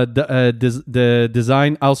 The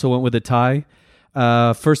design also went with a tie.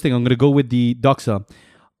 First thing, I'm going to go with the Doxa.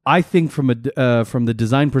 I think from the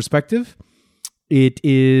design perspective, it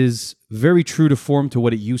is very true to form to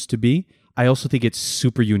what it used to be. I also think it's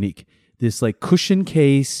super unique. This like cushion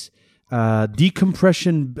case,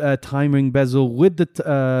 decompression timing bezel with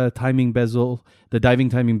the timing bezel, the diving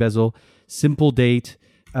timing bezel, simple date.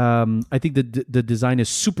 I think the design is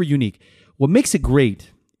super unique. What makes it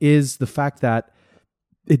great is the fact that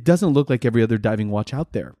it doesn't look like every other diving watch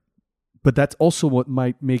out there. But that's also what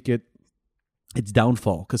might make it its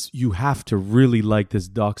downfall, because you have to really like this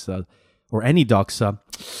Doxa or any Doxa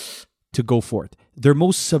to go for it. Their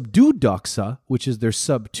most subdued Doxa, which is their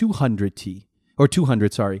sub 200T, or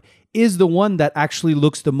 200, sorry, is the one that actually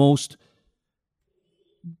looks the most,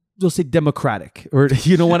 we'll say, democratic, or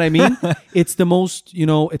you know what I mean? It's the most,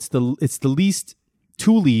 it's the least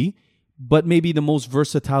Thule, but maybe the most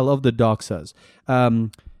versatile of the Doxas.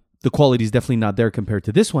 The quality is definitely not there compared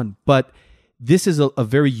to this one, but this is a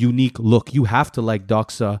very unique look. You have to like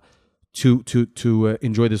Doxa to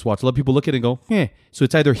enjoy this watch. A lot of people look at it and go, eh. So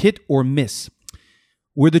it's either hit or miss.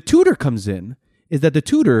 Where the Tudor comes in is that the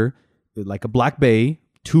Tudor, like a Black Bay,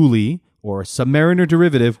 Thule, or a Submariner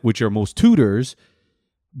derivative, which are most Tudors,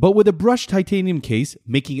 but with a brushed titanium case,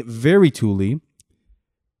 making it very Thule,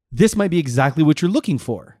 this might be exactly what you're looking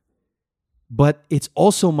for. But it's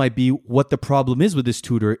also might be what the problem is with this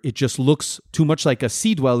Tudor. It just looks too much like a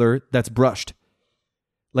Sea Dweller that's brushed.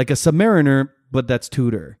 Like a Submariner, but that's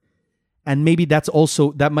Tudor. And maybe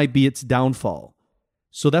that might be its downfall.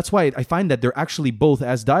 So that's why I find that they're actually both,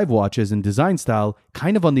 as dive watches in design style,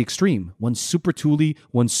 kind of on the extreme. One super Thule,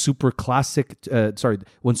 one super classic,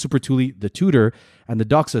 one super Thule, the Tudor, and the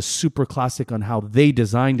Doxa super classic on how they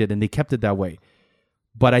designed it, and they kept it that way.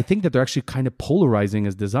 But I think that they're actually kind of polarizing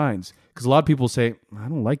as designs, because a lot of people say, I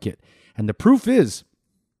don't like it. And the proof is,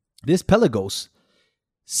 this Pelagos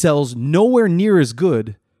sells nowhere near as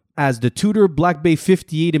good as the Tudor Black Bay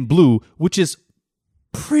 58 in blue, which is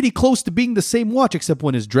pretty close to being the same watch, except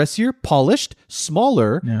one is dressier, polished,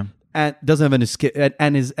 smaller, Yeah. and doesn't have an escape,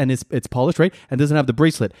 it's polished, right? And doesn't have the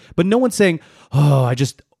bracelet. But no one's saying, "Oh, I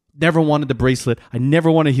just never wanted the bracelet. I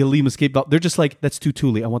never wanted a Helium escape belt." They're just like, "That's too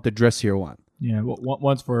tooly. I want the dressier one." Yeah.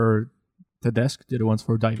 One's for the desk, the other one's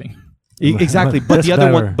for diving. Exactly. But the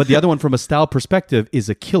other Diver. one, from a style perspective, is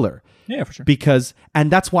a killer. Yeah, for sure. Because,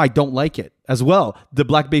 and that's why I don't like it as well. The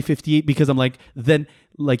Black Bay 58, because I'm like, then,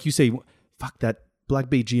 like you say, fuck that Black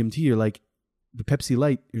Bay GMT. You're like, the Pepsi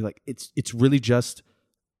Light. You're like, it's really just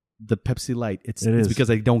the Pepsi Light. It's is.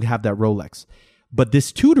 because I don't have that Rolex. But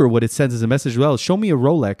this Tudor, what it sends as a message, well, show me a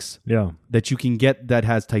Rolex Yeah. that you can get that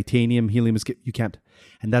has titanium, helium escape. You can't.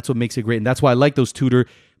 And that's what makes it great. And that's why I like those Tudor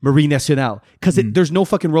Marie Nationale. Because there's no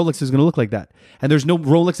fucking Rolex that's going to look like that. And there's no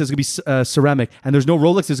Rolex that's going to be ceramic. And there's no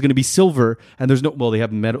Rolex that's going to be silver. And there's no, well, they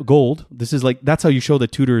have metal, gold. This is like, that's how you show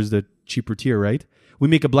that Tudor is the cheaper tier, right? We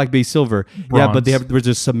make a Black Bay silver. Yeah, but there's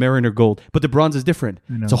a Submariner gold. But the bronze is different.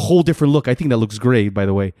 It's a whole different look. I think that looks great, by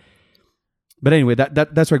the way. But anyway,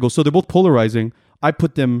 that's where I go. So they're both polarizing. I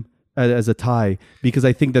put them as a tie because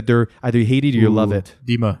I think that they're either you hate it or you love it.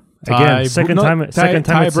 Dima. Again, second time it's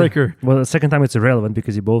tiebreaker. well, the second time it's irrelevant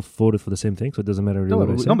because you both voted for the same thing, so it doesn't matter really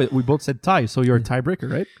what I say. No, but we both said tie, so you're a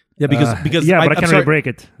tiebreaker, right? Yeah, because yeah, but I I'm can't sorry. really break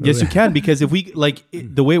it. Yes, you can, because if we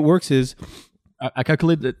the way it works is I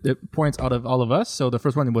calculated the points out of all of us. So the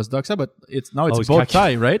first one was Doxa, but it's it's both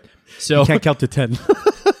tie, right? So you can't count to 10.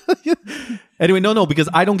 Anyway, no, because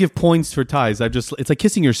I don't give points for ties. It's like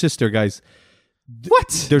kissing your sister, guys.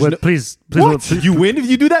 What? There's Wait, no, please, what? You win if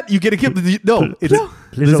you do that. You get a gift. No, it's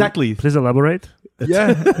exactly. Please elaborate.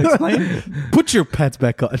 yeah, explain. Put your pants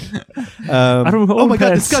back on. I don't know. Oh my god,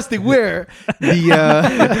 pants. disgusting. Where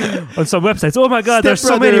the On some websites. Oh my god, there's so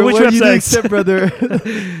stepbrother, many. Which what are you doing, websites?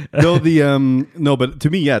 stepbrother? No, but to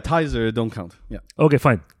me, yeah, ties don't count. Yeah, Okay,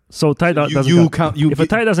 fine. So tie doesn't you count. count. If a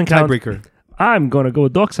tie doesn't count, tiebreaker. I'm gonna go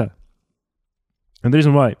with Doxa. And the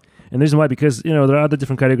reason why, because there are other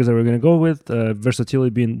different categories that we're gonna go with.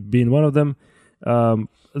 Versatility being one of them.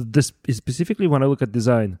 This is specifically when I look at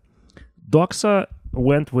design. Doxa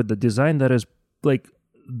went with the design that is like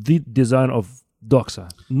the design of Doxa.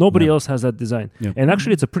 Nobody else has that design. Yeah. And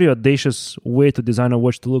actually, it's a pretty audacious way to design a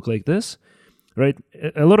watch to look like this, right?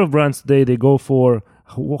 A lot of brands today, they go for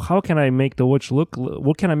how can I make the watch look?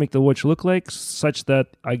 What can I make the watch look like such that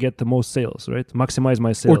I get the most sales, right? Maximize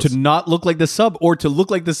my sales. Or to not look like the sub, or to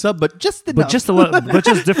look like the sub, but just enough. but just a lot, but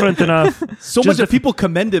just different enough. So just much that people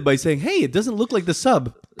commend it by saying, "Hey, it doesn't look like the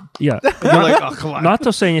sub." Yeah. You're like, "Oh, come on." Not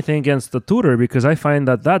to say anything against the Tudor, because I find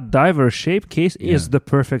that diver shape case is the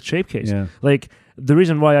perfect shape case. Yeah. Like the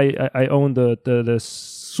reason why I owned the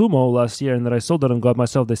Sumo last year and that I sold it and got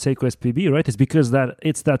myself the Seiko SPB, right, is because that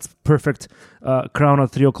it's that perfect crown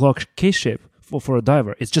at 3 o'clock case shape for a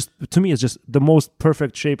diver. It's just, to me, it's just the most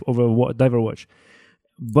perfect shape of a diver watch.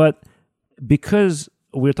 But because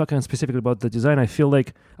we're talking specifically about the design, I feel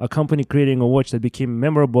like a company creating a watch that became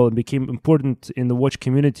memorable and became important in the watch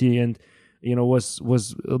community and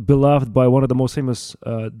was beloved by one of the most famous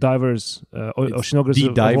divers,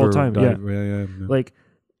 oceanographers of all time. Yeah. Like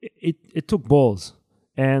it took balls,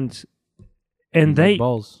 and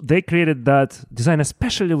balls. they created that design,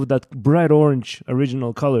 especially with that bright orange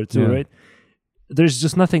original color too, right? There's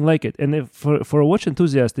just nothing like it. And for a watch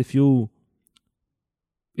enthusiast, if you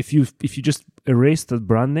just erase the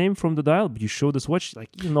brand name from the dial, but you show this watch, like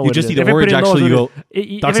You just see the orange. Actually, you go.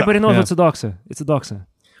 Everybody knows Yeah. it's a Doxa. It's a Doxa.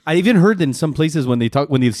 I even heard in some places when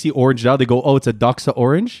they see orange now, they go, "Oh, it's a Doxa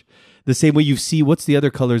orange." The same way you see, what's the other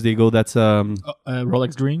colors they go? That's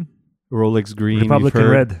Rolex green. Rolex green, you've Republican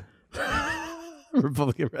heard. red.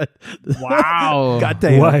 Republican red. Wow. God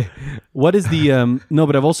damn. Why? What is the no?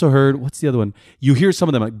 But I've also heard, what's the other one? You hear some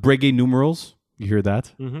of them like Breguet numerals. You hear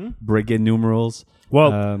that? Mm-hmm. Breguet numerals.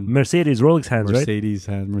 Well, Mercedes Rolex hands, right?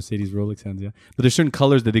 Mercedes Rolex hands. Yeah, but there's certain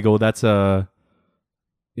colors that they go. That's yeah.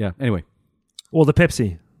 Anyway, Well, the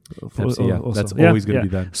Pepsi. Pepsi, yeah, also. that's always going to be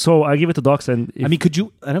that. So I give it to Doxa. And I mean, could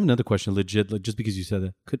you? I have another question, legit, just because you said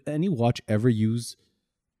that. Could any watch ever use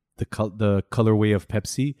the colorway of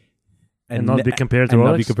Pepsi and not be compared to and Rolex?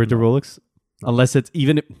 not be compared to Rolex, unless it's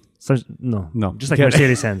even No, just you like can't.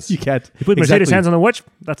 Mercedes hands. You can't. You put Mercedes Exactly. hands on a watch,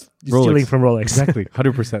 that's Rolex. stealing from Rolex. Exactly,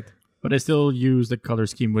 100%. But I still use the color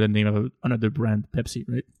scheme with the name of another brand, Pepsi,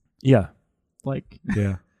 right? Yeah. Like,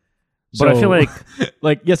 Yeah. But I feel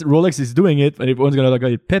like yes, Rolex is doing it, but everyone's gonna look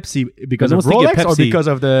at Pepsi because no of one's thinking Rolex or Pepsi. because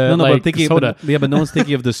of the No, but I'm thinking soda. But no one's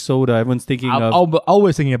thinking of the soda. Everyone's thinking of I'm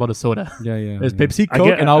always thinking about the soda. yeah. There's Pepsi, I Coke,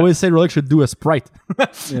 get- and I always say Rolex should do a Sprite.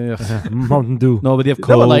 Yeah. Mountain Dew. No, but they have No,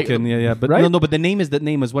 Coke but like- and yeah. But right? no. But the name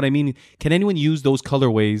is what I mean. Can anyone use those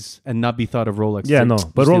colorways and not be thought of Rolex? Yeah, It's no.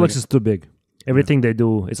 like But stealing Rolex it. is too big. Everything they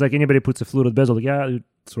do, it's like anybody puts a fluted bezel. Like, yeah,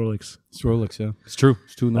 it's Rolex. It's Rolex, yeah. It's true.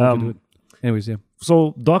 It's true. No one can do it. Anyways, yeah.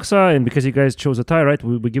 So Doxa, and because you guys chose a tie, right?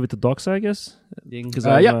 We give it to Doxa, I guess. 'Cause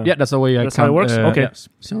I'm, yeah, that's the way I that's how it count, works? Okay. yeah.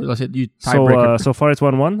 So that's it. You So tiebreaker. so far it's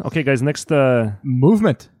 1-1. Okay, guys. Next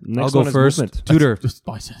Movement. I'll next go one is first. movement. Tudor.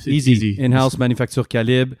 It's Easy. In-house manufacture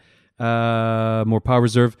calibre. More power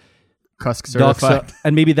reserve. Cusk certified. Doxa.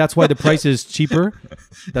 And maybe that's why the price is cheaper.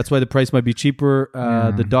 That's why the price might be cheaper.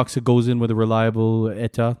 The Doxa goes in with a reliable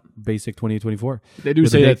ETA basic 2024. They do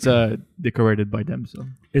With say a that's decorated by them. So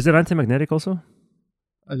Is it anti-magnetic also?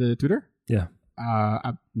 the Tudor. Yeah.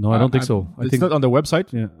 No, I don't think so. I It's think not on the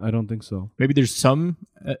website. yeah, I don't think so. Maybe there's some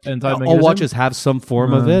anti-magnetism. All watches have some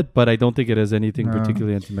form of No. it, but I don't think it has anything No.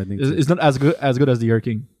 particularly anti-magnetic. It's not as good as the Air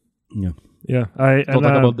King. Yeah. Yeah. Don't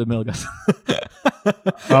talk about the male guys.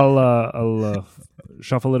 I'll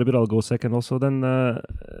shuffle a little bit. I'll go second also. Then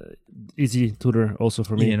easy Tudor also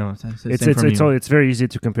for me. It's very easy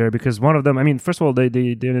to compare because one of them. I mean, first of all, they're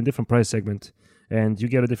in a different price segment, and you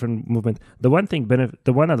get a different movement. The one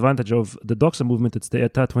advantage of the Doxa movement, it's the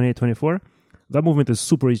ETA 2824. That movement is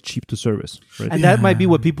super cheap to service, right? And that might be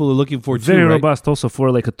what people are looking for too, Very right? robust also for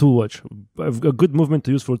like a tool watch, a good movement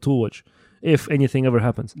to use for a tool watch, if anything ever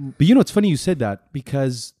happens. But you know, it's funny you said that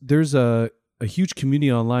because there's a huge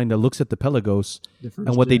community online that looks at the Pelagos,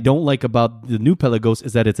 and what they don't like about the new Pelagos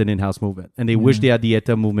is that it's an in-house movement, and they wish they had the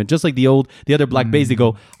ETA movement, just like the other Black Bays. They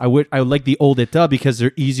go, I would like the old ETA because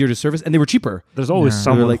they're easier to service and they were cheaper. There's always They're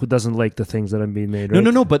someone like- who doesn't like the things that are being made, right?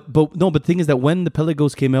 No, but the thing is that when the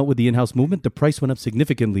Pelagos came out with the in-house movement, the price went up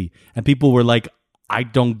significantly, and people were like, I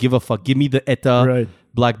don't give a fuck. Give me the ETA Right.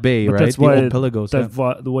 Black Bay, But right? that's The why old Pelagos.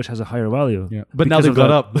 the watch has a higher value. Yeah. But now because they've of got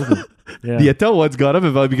that up. movement. Yeah. The ETA one's got up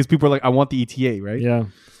in value because people are like, I want the ETA, right? Yeah.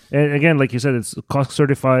 And again, like you said, it's COSC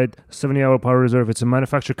certified, 70-hour power reserve. It's a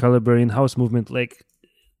manufacturer caliber in-house movement. Like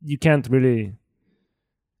you can't really.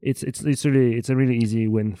 It's a really easy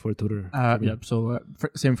win for Tudor. Yeah. So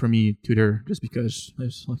same for me, Tudor, just because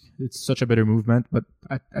it's such a better movement. But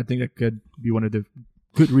I think that could be one of the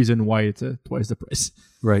good reason why it's twice the price.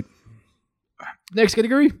 Right. Next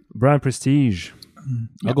category. Brand prestige.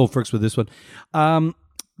 I'll go first with this one.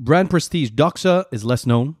 Brand prestige. Doxa is less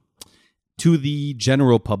known to the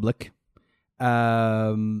general public.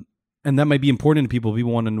 And that might be important to people.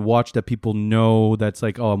 People want to watch that people know that's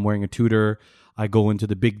like, oh, I'm wearing a Tudor. I go into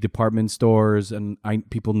the big department stores and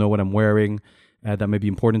people know what I'm wearing. That may be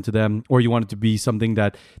important to them. Or you want it to be something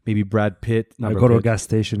that maybe Brad Pitt. I go to a gas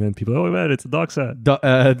station and people, oh man, it's a Doxa.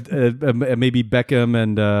 Maybe Beckham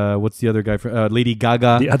and what's the other guy? Lady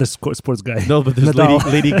Gaga. The other sports guy. No, but there's Nadal.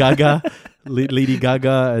 Lady Gaga, Lady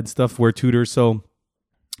Gaga and stuff wear Tudor, so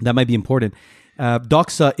that might be important.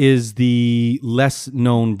 Doxa is the less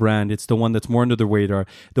known brand. It's the one that's more under the radar.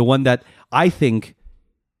 The one that I think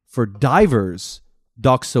for divers,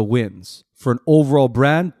 Doxa wins. For an overall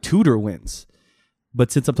brand, Tudor wins. But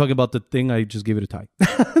since I'm talking about the thing, I just gave it a tie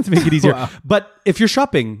to make it easier. Wow. But if you're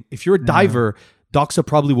shopping, if you're a diver, Doxa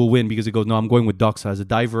probably will win because it goes, no, I'm going with Doxa. As a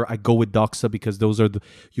diver, I go with Doxa because those are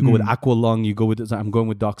you go with Aqualung, you go with, I'm going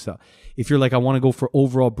with Doxa. If you're like, I want to go for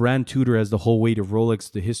overall brand Tudor as the whole weight of Rolex,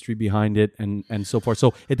 the history behind it, and so forth.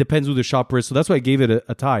 So it depends who the shopper is. So that's why I gave it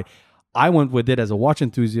a tie. I went with it as a watch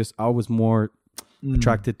enthusiast. I was more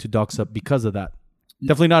attracted to Doxa because of that.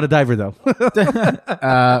 Definitely not a diver though.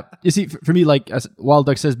 You see, for me, like while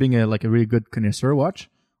Doxa is being a really good connoisseur watch,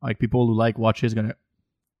 like people who like watches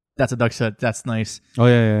that's a Doxa, that's nice. Oh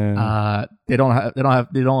yeah. They don't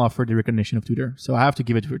offer the recognition of Tudor, so I have to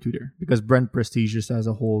give it to Tudor because brand prestige just as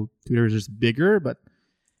a whole, Tudor is just bigger, but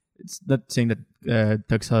it's not saying that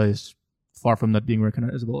Doxa is far from not being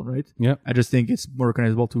recognizable, right? Yeah. I just think it's more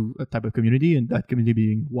recognizable to a type of community, and that community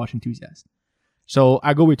being watch enthusiasts. So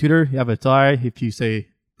I go with Tudor. You have a tie. If you say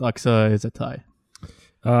Doxa is a tie.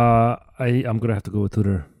 I'm gonna have to go with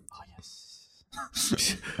Tudor.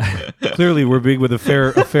 Clearly, we're big with a fair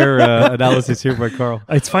analysis here by Carl.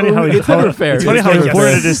 It's funny how It's never fair. It's funny It's how never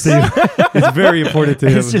important fair. it is to you. It's very important to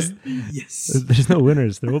him. It's just yes. There's no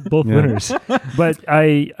winners. They're both winners. But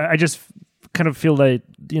I just kind of feel like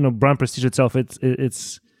brand prestige itself.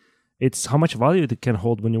 It's how much value it can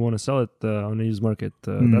hold when you want to sell it on the used market.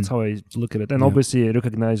 That's how I look at it. And obviously,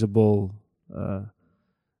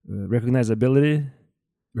 recognizability.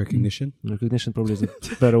 Recognition. Recognition probably is a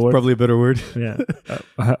better word. Probably a better word. Yeah,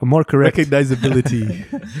 more correct. Recognizability.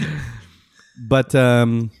 But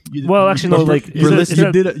Well, actually, no. Like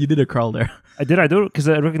You did a Carl there. I do because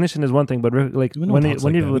recognition is one thing, but when talks like that. when You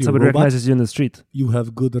somebody robot? recognizes you in the street, you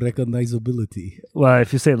have good recognizability. well,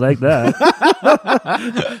 if you say it like that,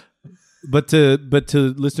 But to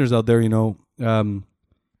listeners out there,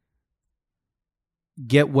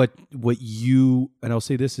 get what you, and I'll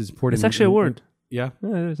say this is important. It's actually a word. Yeah, Yeah,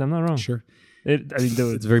 it is. I'm not wrong. sure. I mean,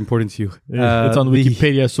 It's very important to you. It's on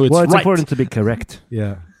Wikipedia, so it's well, it's right. important to be correct.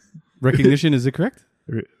 Yeah. Recognition, is it correct?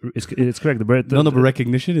 It's correct. But No, but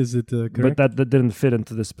recognition, is it correct? but that didn't fit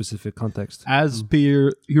into the specific context. As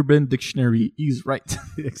per Urban Dictionary, he's right.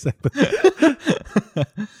 Exactly.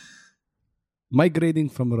 Migrating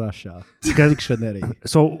from Russia. Dictionary.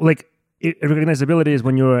 So, like, recognizability is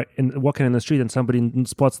when you're walking in the street and somebody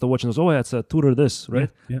spots the watch and goes, "Oh, yeah, it's a Tudor this," right?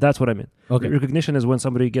 Yeah. That's what I mean. Okay. Recognition is when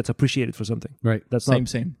somebody gets appreciated for something. Right. That's Same.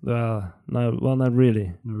 not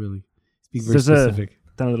really. Not really. Speak very There's specific.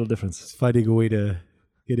 a tiny little difference. It's finding a way to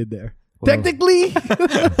get it there. Well, Technically.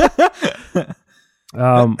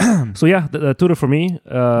 So yeah, the Tudor for me,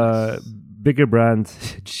 bigger brand.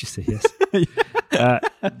 Did you say yes?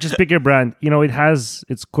 Just bigger brand. You know, it has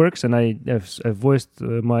its quirks, and I've voiced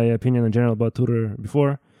my opinion in general about Tudor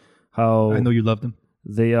before. How I know you love them.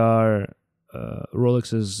 they are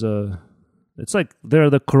Rolex's. It's like they're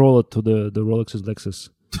the Corolla to the Rolex's Lexus.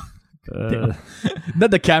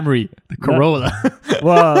 Not the Camry, the Corolla.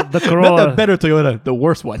 Well, the Not the Corolla. better Toyota, the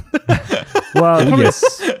worst one. Well, probably- Yes.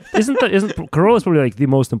 isn't Corolla is probably like the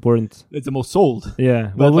most important. It's the most sold. Yeah,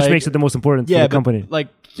 But well, which like- makes it the most important for Yeah, the but company. like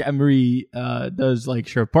Camry does like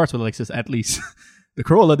share parts with Lexus at least. The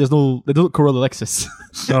Corolla, there's no Corolla Lexus.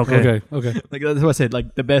 Okay. Okay. Like that's what I said.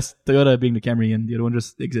 Like the best Toyota being the Camry, and the other one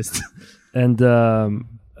just exists. And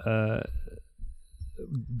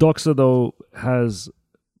Doxa though has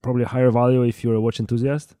probably a higher value if you're a watch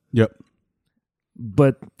enthusiast. Yep.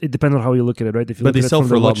 But it depends on how you look at it, right? If you But look they at it sell from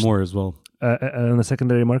for a the lot watch, more as well. on the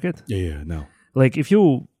secondary market. Yeah, no. Like if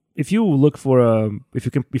you look for if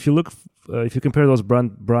you compare those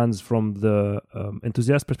brands from the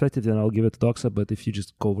enthusiast perspective, then I'll give it to Doxa. But if you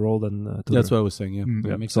just go overall, then Tudor. That's what I was saying, yeah. Mm. That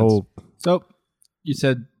Yeah. makes sense. So So you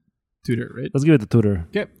said Tudor, right? let's give it to Tudor.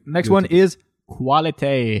 Okay. Next one is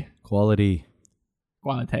quality. Quality.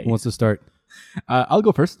 Quality. Who wants to start? I'll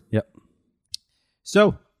go first. Yep.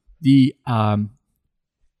 So the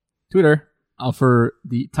Tudor offer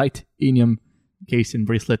the titanium case and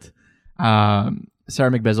bracelet,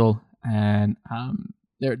 ceramic bezel, and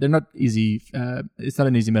they're not easy. It's not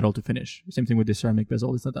an easy metal to finish. Same thing with the ceramic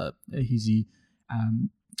bezel. It's not a easy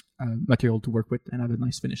material to work with and have a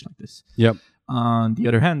nice finish like this. Yep. On the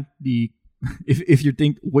other hand, if you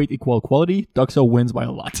think weight equal quality, Doxa wins by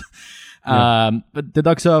a lot. But the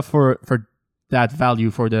Doxa for that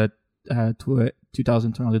value for the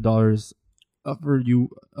 $2,200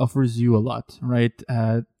 offers you a lot, right?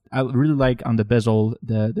 I really like on the bezel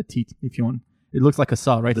the teeth. If you want, it looks like a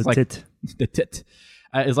saw, right? The It's like tit. the tit.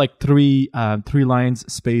 It's like three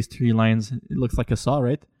lines, space, 3 lines. It looks like a saw,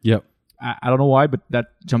 right? Yep. I don't know why, but that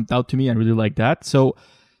jumped out to me. I really like that. So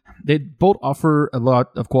they both offer a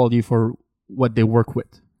lot of quality for what they work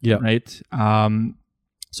with. Yeah. Right.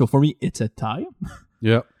 So for me, it's a tie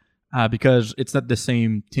Yep. because it's not the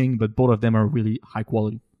same thing, but both of them are really high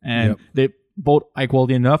quality, and Yep. they both high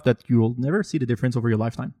quality enough that you will never see the difference over your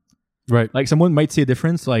lifetime. Right. Like someone might see a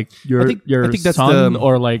difference, like your I think that's son the-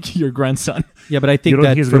 or like your grandson. Yeah, but I You think don't that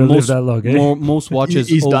think he's for gonna live most, that long, eh? most watches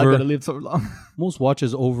He's not over gonna live so long. most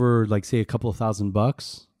watches over like say a couple of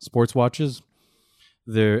 $1,000, sports watches,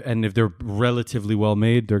 if they're relatively well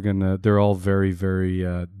made, they're all very, very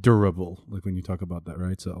durable. Like when you talk about that,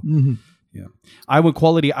 right? So yeah, I went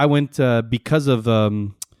quality. I went because of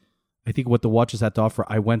I think what the watches had to offer.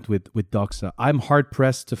 I went with Doxa. I'm hard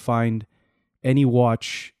pressed to find any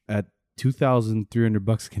watch at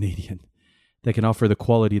 $2,300 Canadian that can offer the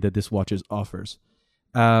quality that this watch offers.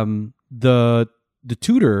 The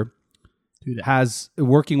Tudor has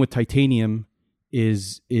working with titanium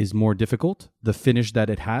is more difficult, the finish that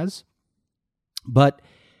it has. But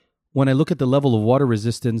when I look at the level of water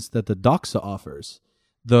resistance that the Doxa offers,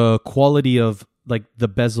 the quality of like the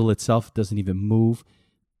bezel itself doesn't even move,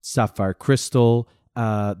 sapphire crystal,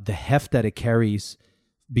 the heft that it carries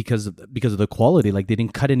because of the quality, like they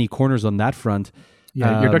didn't cut any corners on that front.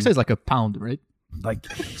 Yeah, your Doxa is like a pound, right? Like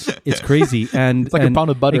it's crazy, and It's like a pound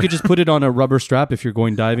of butter. You could just put it on a rubber strap if you're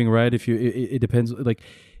going diving, right? If you, it depends. Like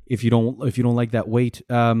if you don't like that weight,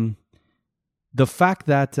 the fact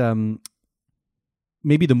that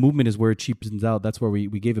maybe the movement is where it cheapens out. That's where we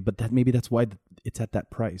gave it, but maybe that's why it's at that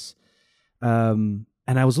price. And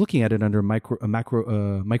I was looking at it under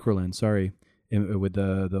micro lens. Sorry. With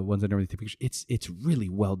the ones that never take pictures, it's really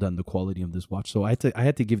well done, the quality of this watch. So I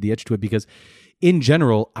had to give the edge to it because, in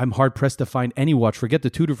general, I'm hard pressed to find any watch. Forget the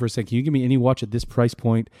Tudor for a second. Can you give me any watch at this price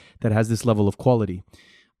point that has this level of quality?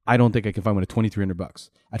 I don't think I can find one at $2,300.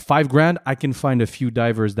 At $5,000, I can find a few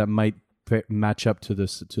divers that might match up to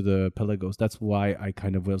the Pelagos. That's why I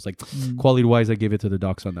kind of was like, quality wise, I gave it to the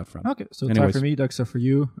Doxa on that front. Okay, so tie Anyways. for me, Doxa for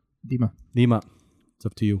you, Dima. Nima, it's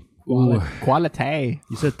up to you. Quality.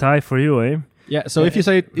 You said tie for you, eh? Yeah. So if you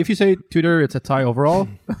say Tudor, it's a tie overall.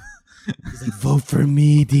 Vote for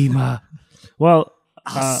me, Dima. Well,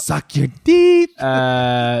 Suck your teeth.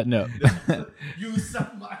 No. You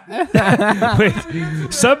suck my. wait,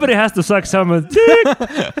 somebody has to suck someone's dick.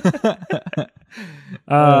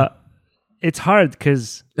 It's hard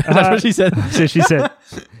because That's what she said. so she said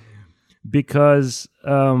because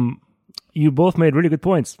you both made really good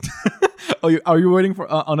points. Are you waiting for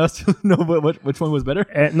on us to know which one was better?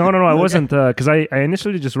 No, I wasn't because I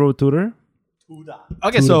initially just wrote Tudor.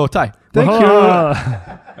 Okay, so tie. Thank Oh,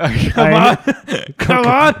 you. Come on. Come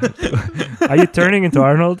on. Are you turning into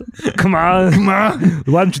Arnold? Come on.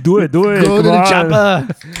 Why don't you do it? Do it. Go Come to the on.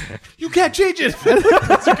 chopper. You can't change it.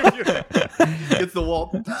 It's the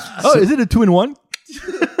wall. Oh, is it a 2-in-1?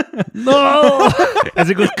 No. As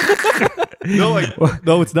it goes, No,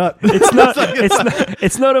 no, it's not. it's not.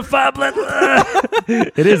 It's not a phablet.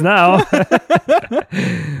 It is now.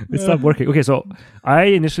 It stopped working. Okay, so I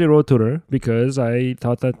initially wrote Tudor because I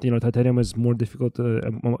thought that titanium is more difficult,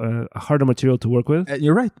 a harder material to work with.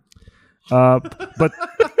 You're right.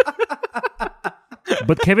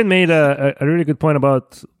 But Kevin made a really good point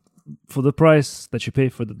about for the price that you pay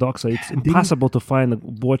for the Doxa, it's impossible to find a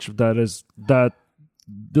watch that is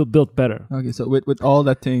built better. Okay, so with all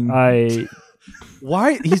that thing,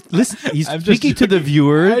 Why he's he's I'm just speaking to the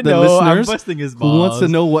viewer, I the know, I'm listeners, busting his who wants to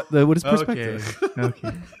balls. know what his perspective.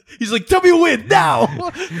 Okay. He's like, "Tell me a win now."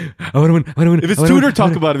 I want to win. If it's Tudor,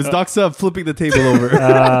 talk about it. If it's Doxa, flipping the table over.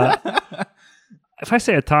 If I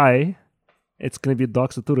say a tie, it's going to be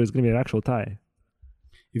Doxa Tudor. It's going to be an actual tie.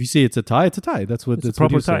 If you say it's a tie, it's a tie. That's what It's a that's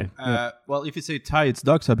what proper you say. tie. Well, if you say tie, it's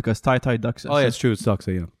Doxa because tie Doxa. Oh yeah, it's true. It's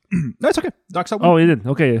Doxa. Yeah. No, it's okay. Doxa. Oh, you did.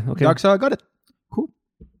 Okay. Doxa got it. Cool.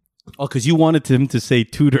 Oh, because you wanted him to say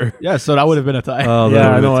Tudor. Yeah, so that would have been a tie. Oh,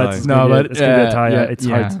 Yeah, I that know. would've been a It's tie. gonna be a tie. It's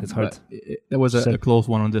hard. It's hard. That was a close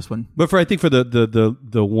one on this one. But I think for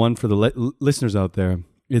the one for the listeners out there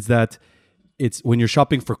is that it's when you're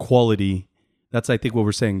shopping for quality. That's I think what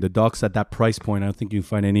we're saying. The Doxa at that price point, I don't think you can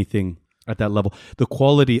find anything at that level. The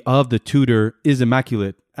quality of the Tudor is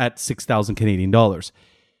immaculate at 6,000 Canadian dollars.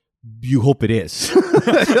 You hope it is.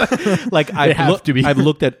 Like I have to be.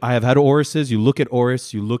 I have had Oris's. You look at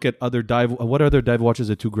Oris. You look at other dive. What other dive watches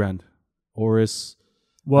at $2,000? Oris.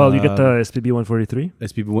 Well, you get the SPB 143.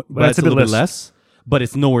 SPB, but that's it's a little bit less. But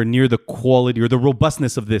it's nowhere near the quality or the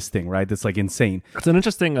robustness of this thing, right? It's like insane. It's an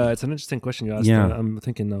interesting question you asked. Yeah. I'm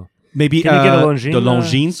thinking now. Maybe Can you get a Longines? the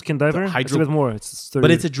Longines skin diver? the It's a bit more. It's 30. but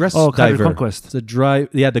it's a dress Hydro diver. Conquest. It's a dry.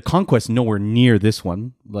 Yeah, the Conquest nowhere near this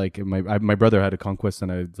one. Like my brother had a Conquest, and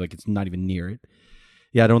I was like, it's not even near it.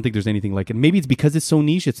 Yeah, I don't think there's anything like it. Maybe it's because it's so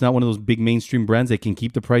niche. It's not one of those big mainstream brands that can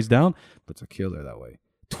keep the price down, but it's a killer that way.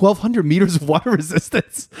 1,200 meters of water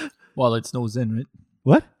resistance. Well, it's no Zen, right?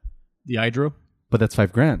 What? The Hydro. But that's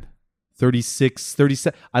 $5,000. 36,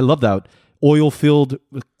 37. I love that. Oil filled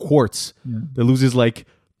quartz that loses like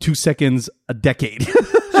 2 seconds a decade.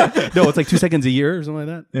 No, it's like 2 seconds a year or something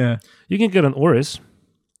like that. Yeah. You can get an Oris.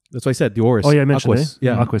 That's why I said the Oris. Oh yeah, I mentioned Aquas. it.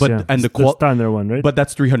 Yeah, Aquas, but yeah. and It's the standard one, right? but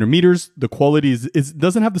that's 300 meters. The quality is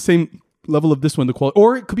doesn't have the same level of this one. The quality,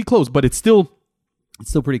 or it could be close, but it's still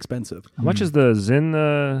pretty expensive. how much is the Zin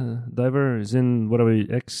diver? Zin whatever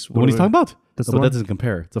X? The one he's talking about? That's No, the but one? that doesn't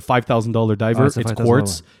compare. It's a $5,000 diver. it's a It's $5,000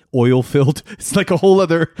 quartz, oil filled. It's like a whole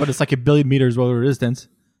other. But it's like 1 billion meters water resistance.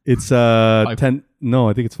 It's 10. No,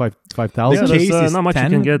 I think it's 5,000. Yeah, case there's is not much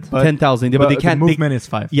 10, you can get. but- 10,000. Yeah, but they can't. The They, movement is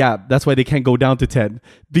 5. yeah, that's why they can't go down to 10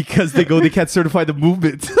 because they can't certify the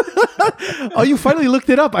movement. Oh, you finally looked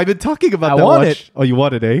it up. I've been talking about I that want watch. it. Oh, you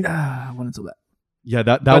want it, eh? I wanted to that. Yeah,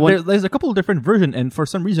 that But one. there's a couple of different versions, and for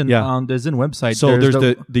some reason Yeah. on the Zen website, So there's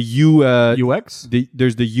the U UX.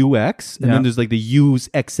 there's the UX and Yeah. then there's like the U's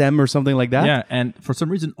XM or something like that. Yeah, and for some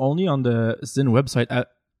reason, only on the Zen website,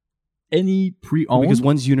 any pre-owned. Because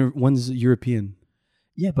one's European.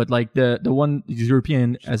 Yeah, but like the one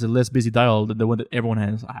European has a less busy dial than the one that everyone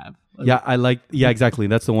has. Yeah, I like. Yeah, exactly.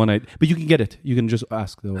 That's the one but you can get it. You can just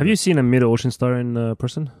ask. Though. Have you seen a Mid Ocean Star in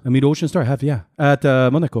person? I mean, Ocean Star have at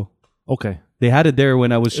Monaco. Okay, They had it there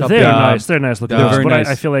when I was shopping. they're nice. They're nice looking. they're watches, very but nice.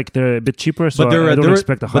 I feel like they're a bit cheaper, so But I don't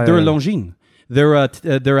expect a higher. But they're a Longines. They're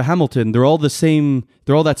a Hamilton. They're all the same.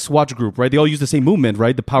 They're all that Swatch group, right? They all use the same movement,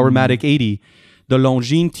 right? The Powermatic 80, the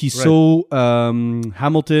Longines, Tissot,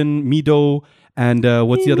 Hamilton, Mido, and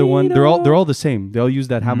what's the other one? They're all the same. They all use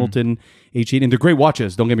that Hamilton H8, and they're great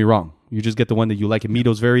watches. Don't get me wrong. You just get the one that you like. And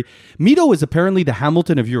Mido is apparently the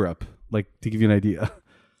Hamilton of Europe. Like to give you an idea.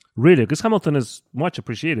 Really, because Hamilton is much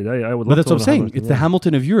appreciated. I would. But love that's to what I'm own a saying. Hamilton, It's the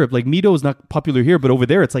Hamilton of Europe. Like Mido is not popular here, but over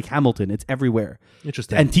there it's like Hamilton. It's everywhere.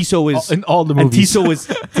 Interesting. And Tissot is in all the and movies. Tissot is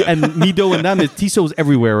and Mido and them is Tissot is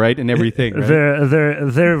everywhere, right? And everything. Right?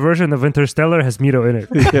 Their version of Interstellar has Mito in it.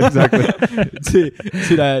 Yeah, exactly. see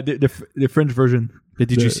the French version.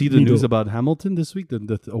 Did you see the Mido. news about Hamilton this week?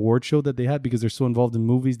 The award show that they had because they're so involved in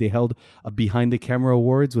movies. They held a behind the camera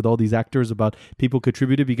awards with all these actors about people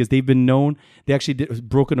contributed because they've been known. They actually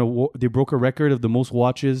broke a record of the most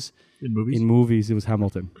watches In movies? in movies. It was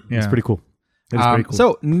Hamilton. It's Yeah. pretty cool. That is pretty cool.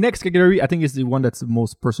 So next category, I think, is the one that's the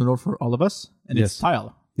most personal for all of us, and Yes. it's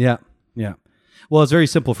style. Yeah, yeah. Well, it's very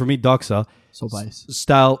simple for me. Doxa. So bias.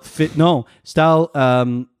 Style fit. No style.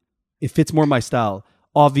 It fits more my style.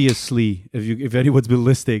 Obviously, if anyone's been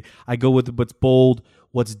listening, I go with what's bold,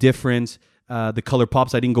 what's different. The color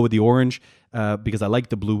pops. I didn't go with the orange because I like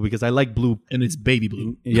the blue because I like blue. And it's baby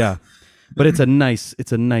blue. Yeah, but it's a nice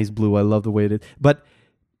blue. I love the way it is. But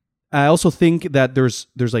I also think that there's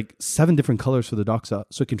like 7 different colors for the Doxa,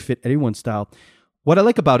 so it can fit anyone's style. What I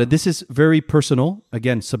like about it, this is very personal.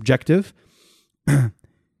 Again, subjective.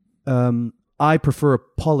 I prefer a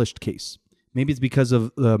polished case. Maybe it's because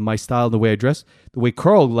of my style, the way I dress. The way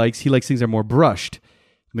Carl likes, he likes things that are more brushed.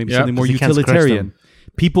 Maybe Yeah, something more 'cause he can't scratch utilitarian. them.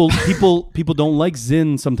 People don't like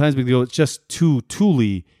Zin sometimes because they go, it's just too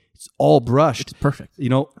tooly. It's all brushed. It's perfect. You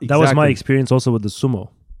know, That was my exactly. experience also with the Sumo.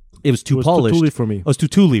 It was too It was polished. too tooly for me. It was too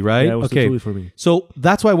tooly, right? Yeah, it was too okay. tooly for me. So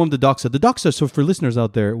that's why I went with the Doxa. The Doxa, so for listeners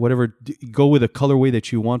out there, whatever, go with a colorway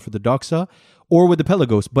that you want for the Doxa or with the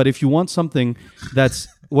Pelagos. But if you want something that's,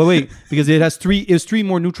 wait, because it has 3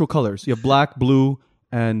 more neutral colors. You have black, blue,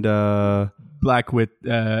 and Black with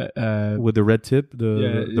with the red tip,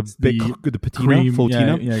 the it's patina, cream.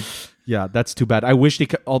 Fotina. Yeah. Yeah, that's too bad. I wish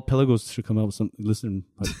all Pelagos should come out with some. Listen,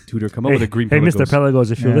 Tudor, come out with a green. Hey, Pelagos. Mr.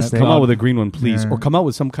 Pelagos, if you're Yeah, listening, Come out with a green one, please, Yeah. or come out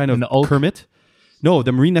with some kind of An oak? Kermit. No,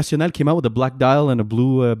 the Marine Nationale came out with a black dial and a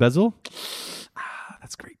blue bezel.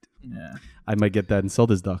 That's great. Yeah. I might get that and sell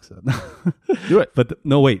this Doxa. Do it. But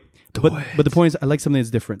no, wait. But the point is, I like something that's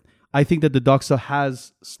different. I think that the Doxa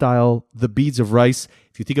has style. The beads of rice.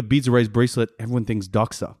 If you think of beads of rice bracelet, everyone thinks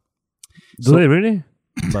Doxa. do they really?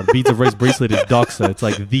 But beads of rice bracelet is Doxa. It's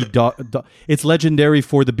like the it's legendary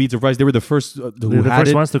for the beads of rice. They were the first who The had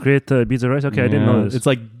first it. ones to create beads of rice? Okay, I didn't know this. It's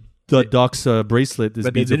like the Doxa bracelet is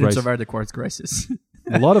But they beads of didn't rice. survive the quartz crisis.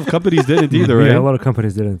 A lot of companies didn't either, right? Yeah, a lot of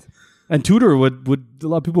companies didn't. And Tudor would a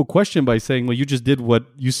lot of people question by saying, "Well, you just did what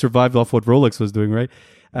you survived off what Rolex was doing, right?"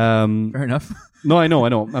 Fair enough. No, I know.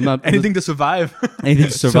 I'm not Anything to survive. anything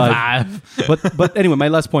to survive. But anyway, my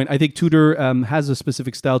last point. I think Tudor has a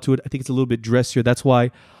specific style to it. I think it's a little bit dressier. That's why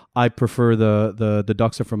I prefer the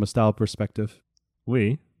Doxa from a style perspective.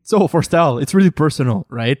 So for style, it's really personal,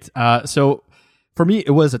 right? So for me,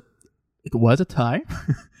 it was a tie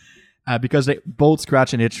because they both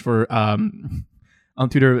scratch an itch for on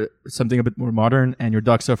Tudor something a bit more modern, and your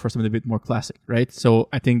Doxa for something a bit more classic, right? So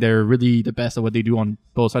I think they're really the best at what they do on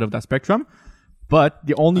both sides of that spectrum. But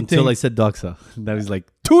the only Until thing I said Doxa, that was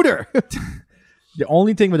like Tudor. the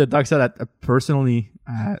only thing with the Doxa that I personally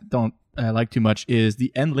don't like too much is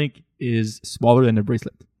the end link is smaller than the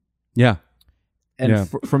bracelet. Yeah, And Yeah.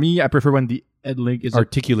 for me, I prefer when the end link is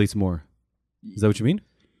articulates more. Is that what you mean?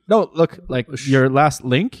 no, look, like your last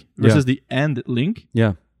link versus the end link.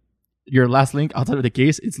 Yeah. Your last link outside of the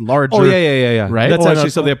case, it's larger. Oh yeah. Right? That's Oh, actually no,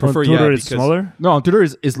 something I on prefer. Tudor Yeah, it's because smaller. No, on Tudor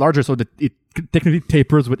is larger, so that it technically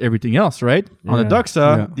tapers with everything else, right? On the Yeah.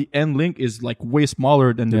 Doxa, Yeah. the end link is like way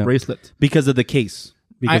smaller than the Yeah. bracelet. because of the case.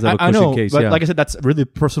 Because of a I cushion know, case. but Yeah. like I said, that's a really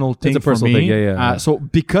personal thing a personal for me. thing, yeah. So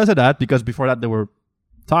because of that, because before that they were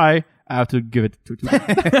tie, I have to give it to Tudor.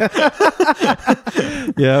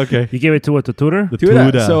 yeah. Okay. You gave it to what, to Tudor?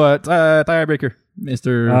 Tudor. So tiebreaker,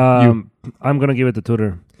 Mr. You. I'm gonna give it to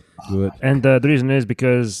Tudor. Do it. And the reason is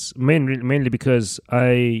because mainly because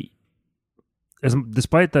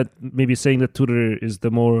despite that maybe saying that Tudor is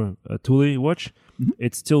the more tooly watch,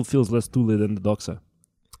 it still feels less tooly than the Doxa.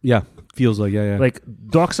 Yeah. Feels like yeah. Like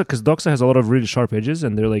because Doxa has a lot of really sharp edges,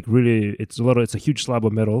 and they're like really it's a huge slab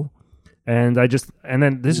of metal. And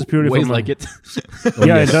then this is purely Ways from like it.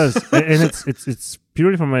 yeah, it does, and it's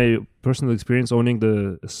purely from my personal experience owning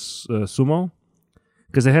the Sumo,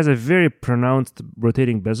 because it has a very pronounced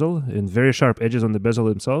rotating bezel and very sharp edges on the bezel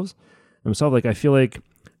themselves. Like I feel like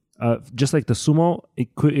just like the Sumo,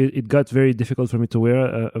 it got very difficult for me to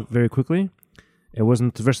wear very quickly. It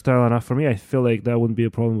wasn't versatile enough for me. I feel like that wouldn't be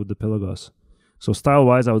a problem with the Pelagos. So style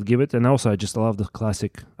wise, I would give it, and also I just love the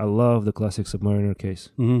classic. I love the classic Submariner case.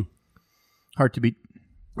 Mm-hmm. Hard to beat.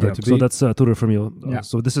 Yeah, so that's Tudor for me. Yeah.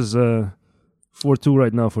 So this is 4-2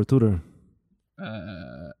 right now for Tudor.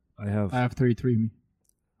 I I have have 33.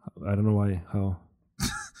 I don't know why. How?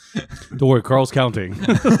 Don't worry, Carl's counting.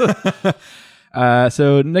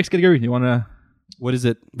 So next category, you want to? What is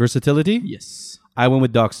it? Versatility? Yes. I went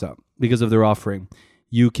with Doxa because of their offering.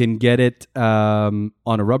 You can get it on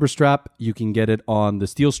a rubber strap. You can get it on the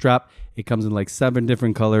steel strap. It comes in like 7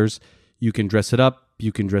 different colors. You can dress it up.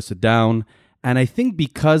 You can dress it down. And I think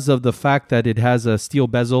because of the fact that it has a steel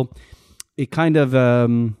bezel, it kind of,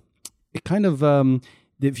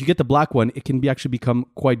 if you get the black one, it can be actually become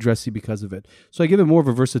quite dressy because of it. So I give it more of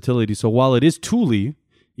a versatility. So while it is tooly,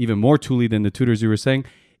 even more tooly than the Tudors you were saying,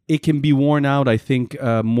 it can be worn out, I think,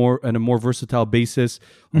 more on a more versatile basis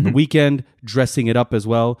on the weekend, dressing it up as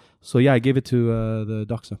well. So yeah, I gave it to the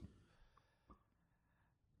Doxa.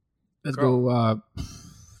 Let's go.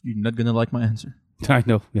 You're not gonna like my answer. I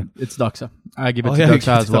know. Yeah. It's Doxa. I give it Oh, to yeah, Doxa it's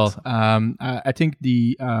as well. Doxa. I think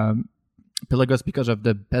the Pelagos, because of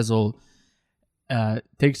the bezel,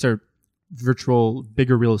 takes a virtual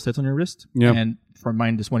bigger real estate on your wrist. Yeah. And for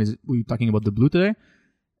mine, this one is, we're talking about the blue today.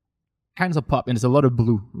 Kind of pop, and it's a lot of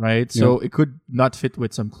blue, right? So it could not fit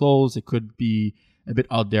with some clothes. It could be a bit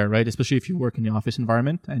out there, right? Especially if you work in the office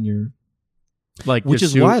environment and you're like, Which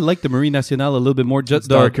is why I like the Marine Nationale a little bit more. Just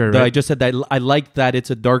darker, right? I just said that I like that it's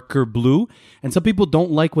a darker blue. And some people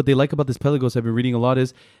don't like what they like about this Pelagos. I've been reading a lot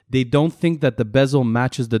is they don't think that the bezel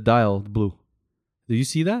matches the dial blue. Do you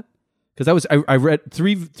see that? Because I read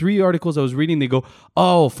three articles I was reading. They go,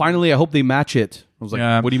 oh, finally, I hope they match it. I was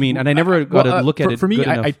like, what do you mean? And I never got to look at it. For me, good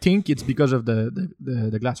enough. I think it's because of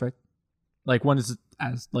the glass, right? Like one is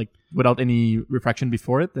as like without any refraction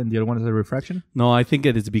before it, and the other one is a refraction. No, I think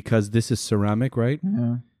it is because this is ceramic, right?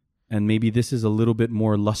 Yeah. And maybe this is a little bit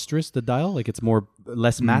more lustrous, the dial. Like it's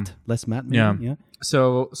less matte. Maybe. Yeah.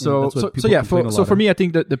 So that's what people yeah. complain a So lot for of. me, I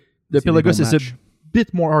think that the they Pelagos don't is a match.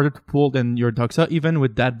 bit more harder to pull than your Doxa, even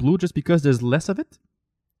with that blue, just because there's less of it,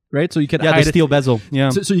 right? So you can Yeah, hide the steel bezel. Yeah.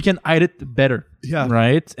 So you can hide it better. Yeah.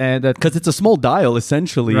 Right. And that Because it's a small dial,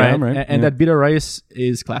 essentially. right. Yeah, right? And that bitter rice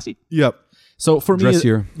is classy. Yep. So for me,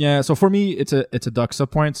 Dressier. So for me, it's a Doxa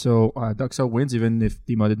point. So Doxa wins, even if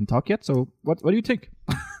Timo didn't talk yet. So what do you think?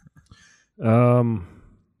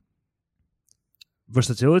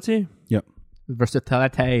 Versatility. Yep.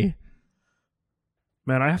 Versatility.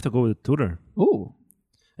 Man, I have to go with Tudor. Oh,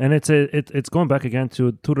 And it's going back again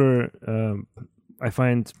to Tudor. I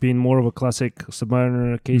find being more of a classic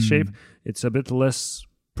Submariner case shape. It's a bit less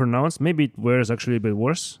pronounced. Maybe it wears actually a bit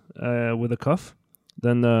worse with the cuff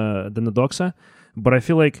than the Doxa. But I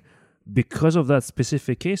feel like because of that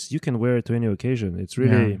specific case, you can wear it to any occasion. It's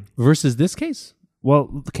really Versus this case,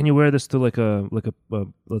 well. Can you wear this to like a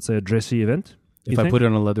let's say a dressy event? if I put it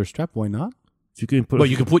on a leather strap, why not? If you can put, Well,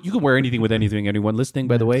 you can wear anything with anything. Anyone listening,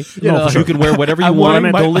 by the way, Yeah, you can wear whatever you I'm want.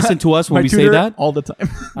 wearing my- Don't listen to us when my we say tutor that. all the time.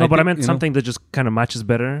 no, but I think, meant you know, something that just kind of matches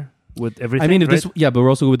better with everything. I mean, if right? this, but we're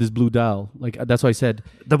also with this blue dial. Like that's why I said.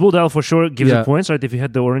 The blue dial for sure gives Yeah. you points, right? If you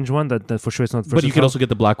had the orange one, that for sure it's not. But you could also get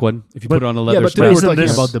the black one if you But- put it on a Yeah, leather but strap. today we're Isn't talking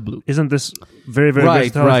this- about the blue. Isn't this very very Right,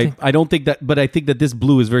 versatile? right. I don't think that, but I think that this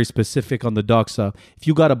blue is very specific on the Doxa. If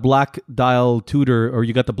you got a black dial Tudor or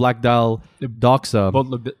you got the black dial Doxa, Both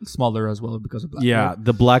look smaller as well because of black. yeah, right?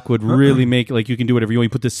 the black would really make like you can do whatever you want. You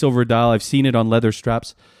put the silver dial. I've seen it on leather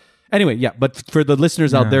straps. Anyway, yeah, but for the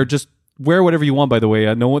listeners out there, just wear whatever you want. By the way,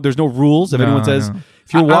 there's no rules. If No, anyone says no.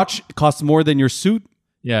 if your watch costs more than your suit,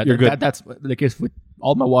 Yeah, You're good. That's the case with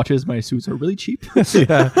all my watches. My suits are really cheap.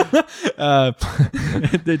 yeah,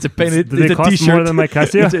 It's a painted. Do they It's a cost t-shirt. more than my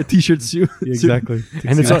Casio? It's a t-shirt suit. exactly.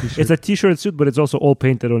 And it's a t-shirt suit, but it's also all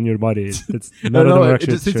painted on your body. It's none of them No, are it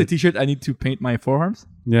actually just it's a shirt. t-shirt. I need to paint my forearms.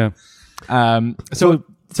 Yeah, So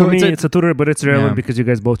For me, it's it's a Tudor, but it's relevant Yeah. because you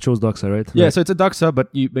guys both chose Doxa, right? yeah. So it's a Doxa, but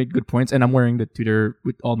you made good points, and I'm wearing the Tudor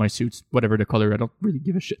with all my suits, whatever the color. I don't really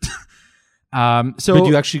give a shit. So but do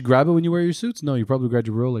you actually grab it when you wear your suits? No, you probably grab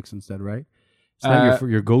your Rolex instead, right? It's not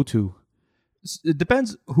your go-to. it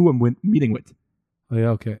depends who I'm meeting with. Oh yeah,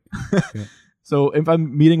 okay. So if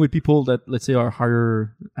I'm meeting with people that, let's say, are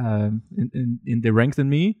higher in the rank than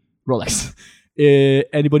me, Rolex.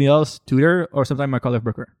 Anybody else, Tudor, or sometimes my Color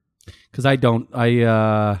Brooker. Because I don't.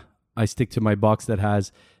 I stick to my box that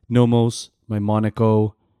has Nomos, my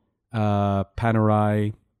Monaco,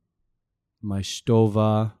 Panerai, my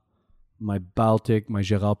Stova, my Baltic, my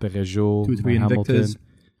Gérard Perregaux, 2, 3 my Hamilton. Invictus.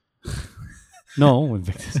 No,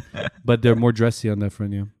 Invictus. But they're more dressy on that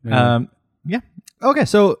front, yeah. Anyway. Yeah. Okay,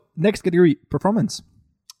 so next category, performance.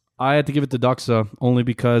 I had to give it to Doxa only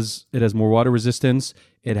because it has more water resistance.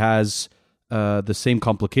 It has the same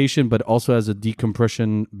complication, but also has a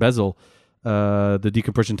decompression bezel, the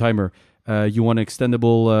decompression timer. You want an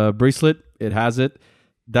extendable bracelet? It has it.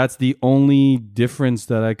 That's the only difference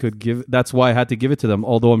that I could give. That's why I had to give it to them.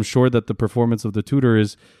 Although I'm sure that the performance of the Tudor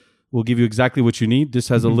is will give you exactly what you need. This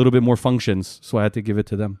has a little bit more functions, so I had to give it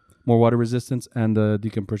to them. More water resistance and a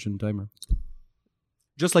decompression timer.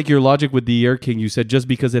 Just like your logic with the Air King, you said just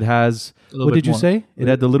because it has... What did you say? It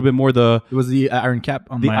had a little bit more It was the iron cap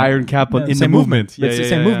on the my... iron cap in the same movement. It's the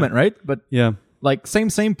same movement, right? But Yeah. like same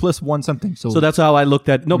plus one something. So So that's how I looked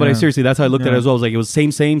at... No, but Yeah. seriously, that's how I looked at it as well. I was like, it was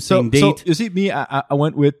same date. So you see, me, I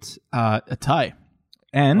went with a tie,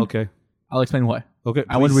 and Okay. I'll explain why. Okay.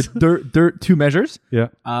 I went please. with two measures. Yeah.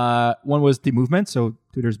 One was the movement, so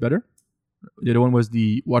Tudor's better. The other one was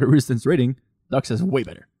the water resistance rating. Dux is way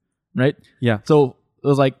better, right? Yeah. So it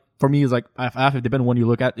was like, for me, it's like I have to depend on when you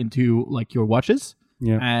look at into like your watches,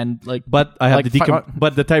 Yeah. and like, But I have like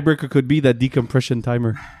but the tiebreaker could be that decompression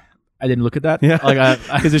timer. I didn't look at that. Yeah. Like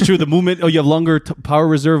Because it's true, the movement, you have longer power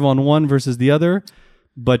reserve on one versus the other,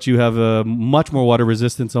 but you have much more water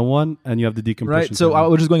resistance on one, and you have the decompression right. So I timer.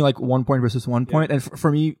 was just going like 1 point versus 1 point, and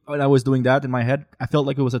for me, when I was doing that in my head, I felt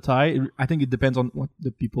like it was a tie. I think it depends on what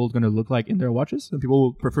the people are going to look like in their watches. Some people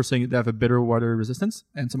will prefer saying they have a better water resistance,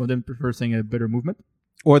 and some of them prefer saying a better movement,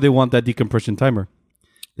 Or they want that decompression timer.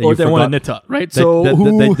 That or you they want a forgot. Nita, right? That, So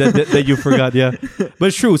that you forgot, yeah. But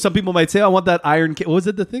it's true. Some people might say, I want that iron cap. What was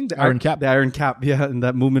it, the thing? The Iron cap. The iron cap, yeah. And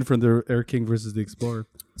that movement from the Air King versus the Explorer.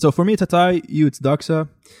 So for me, it's a tie. You, it's Doxa.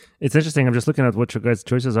 It's interesting. I'm just looking at what your guys'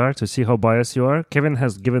 choices are to see how biased you are. Kevin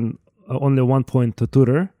has given only 1 point to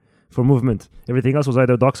Tudor for movement. Everything else was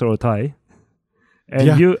either Doxa or tie. And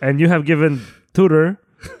Yeah. you have given Tudor.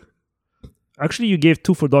 Actually, you gave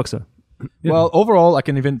 2 for Doxa. Yeah. Well, overall, I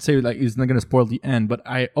can even say like it's not going to spoil the end, but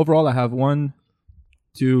I have 1,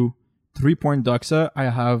 2, 3 point Doxa. I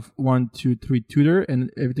have 1, 2, 3 Tudor,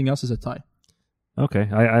 and everything else is a tie. Okay,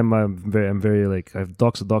 I'm very like I have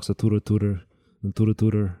Doxa, Tudor, and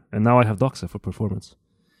Tudor, and now I have Doxa for performance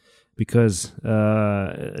because But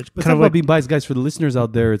kind it's not of about like being biased, guys. For the listeners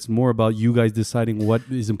out there, it's more about you guys deciding what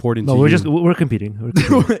is important no, to you. we're competing. We're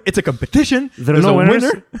competing. It's a competition. There are There's no a winners.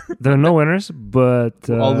 winner. There are no winners, but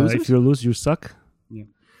All losers? if you lose, you suck. Yeah.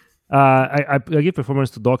 I give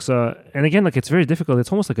performance to Doxa, and again, like it's very difficult. It's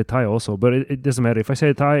almost like a tie, also, but it doesn't matter. If I say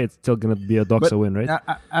a tie, it's still gonna be a Doxa But win, right?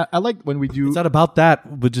 I like when we do. It's not about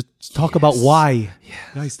that, but just talk about why.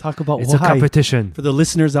 Guys, talk about It's why. a competition. For the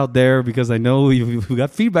listeners out there, because I know we got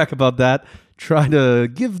feedback about that, try to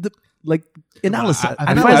give the analysis. I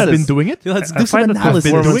find I've been doing it. Let's I do some find that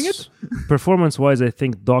analysis. performance-wise, I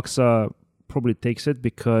think Doxa probably takes it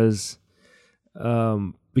because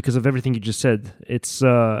of everything you just said.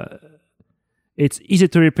 It's easy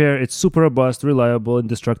to repair. It's super robust, reliable,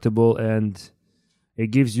 indestructible, and it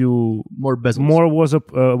gives you More bezels. more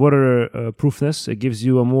waterproofness. It gives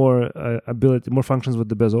you a more more functions with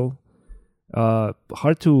the bezel.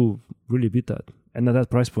 Hard to really beat that, and at that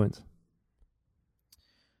price point.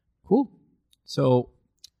 Cool. So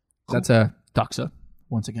that's a Doxa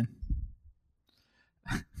once again.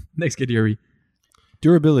 Next category.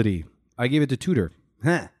 Durability. I gave it to Tudor.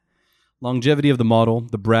 Huh. Longevity of the model,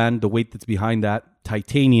 the brand, the weight that's behind that,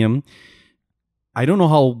 titanium. I don't know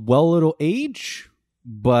how well it'll age,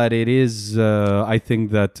 but it is, I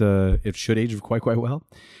think that it should age quite well.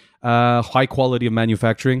 High quality of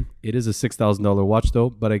manufacturing. It is a $6,000 watch though,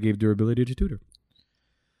 but I gave durability to Tudor.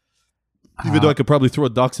 Even though I could probably throw a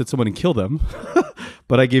Dox at someone and kill them.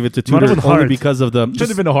 But I gave it to Not Tudor even only hard. because of the... Not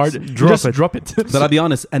even hard. Drop it. But I'll be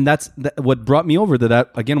honest, and that's what brought me over to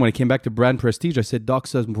that. Again, when I came back to brand prestige, I said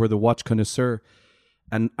Doxa for the watch connoisseur.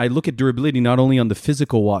 And I look at durability not only on the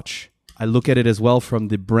physical watch, I look at it as well from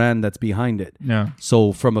the brand that's behind it. Yeah.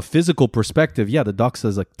 So from a physical perspective, yeah, the Doxa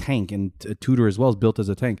is a tank, and Tudor as well is built as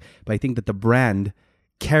a tank. But I think that the brand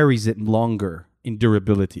carries it longer in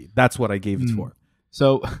durability. That's what I gave it for.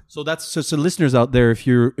 So So so listeners out there, if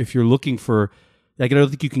you're looking for, like, I don't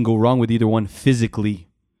think you can go wrong with either one physically.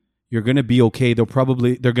 You're gonna be okay. They're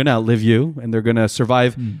gonna outlive you, and they're gonna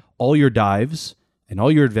survive all your dives and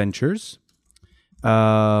all your adventures.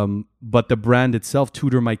 But the brand itself,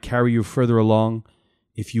 Tudor, might carry you further along.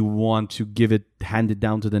 If you want to hand it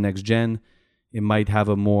down to the next gen, it might have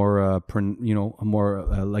a more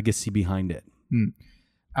legacy behind it.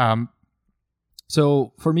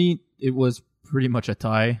 So for me, it was pretty much a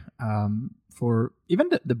tie. For even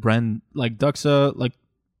the brand like Doxa, like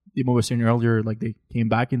Dimo was saying earlier, like they came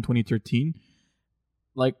back in 2013.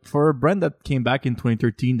 Like for a brand that came back in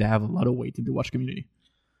 2013, they have a lot of weight in the watch community,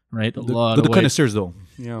 right? A lot The of weight. connoisseurs, though,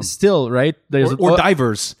 yeah, Still, right? There's or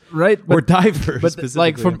divers, right? or divers, But like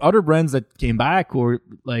specifically. from other brands that came back, or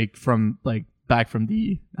like back from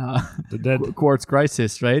the dead. quartz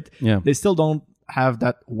crisis, right? Yeah. They still don't have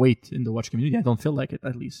that weight in the watch community. I don't feel like it,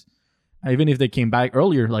 at least. Even if they came back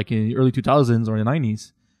earlier, like in the early 2000s or the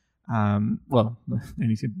 90s, Well,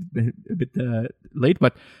 it's a bit late,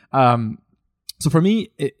 but so for me,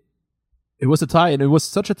 it was a tie, and it was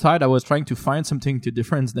such a tie that I was trying to find something to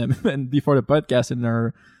difference them. And before the podcast, in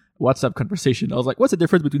our WhatsApp conversation, I was like, "What's the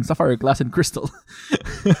difference between sapphire glass and crystal?"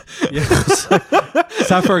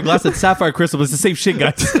 Sapphire glass and sapphire crystal. It's the same shit,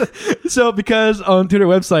 guys. So because on Twitter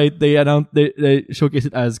website they announced they showcase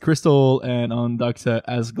it as crystal and on Doxa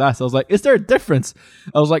as glass, I was like, is there a difference?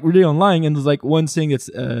 I was like really online, and there's like one saying it's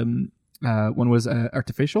one was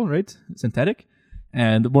artificial, right, synthetic,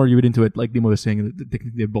 and the more you read into it, like Dimo was saying,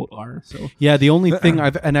 technically they both are. So Yeah, the only thing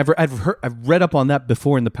I've read up on that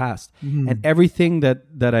before in the past, and everything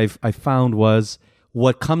that I found was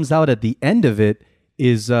what comes out at the end of it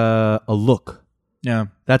is a look. yeah,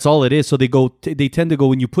 That's all it is. So they tend to go,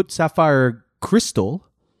 when you put sapphire crystal,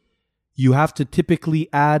 you have to typically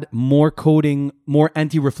add more coating, more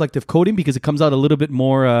anti-reflective coating, because it comes out a little bit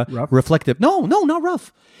more reflective. No, not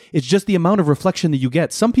rough. It's just the amount of reflection that you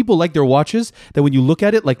get. Some people like their watches that when you look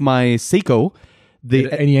at it, like my Seiko,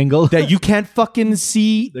 at any angle that you can't fucking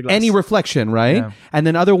see any reflection, right? Yeah. And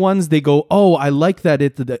then other ones, they go, oh, I like that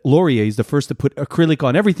that Laurier is the first to put acrylic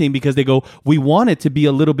on everything, because they go, we want it to be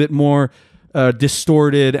a little bit more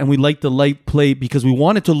distorted, and we like the light plate because we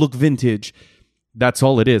want it to look vintage. That's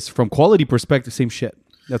all it is. From quality perspective, same shit.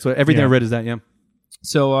 That's what everything I read is that, yeah.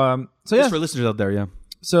 So yeah, Just for listeners out there, yeah.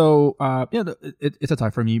 so it's a tie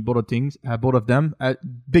for me. Both of things, both of them.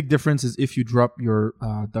 Big difference is if you drop your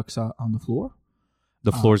Doxa on the floor.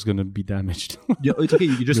 The floor's gonna be damaged. Yeah, it's okay.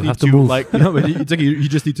 You just You'll need have to move. like it's okay. You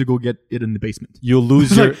just need to go get it in the basement. You'll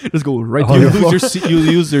lose your Just go right Oh, to yeah. the floor. you'll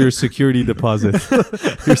lose your security deposit,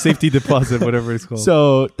 your safety deposit, whatever it's called.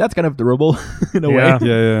 So that's kind of durable in a Yeah.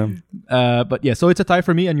 way. yeah. But yeah, so it's a tie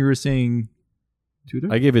for me. And you were saying Tudor?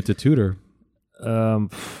 I gave it to Tudor.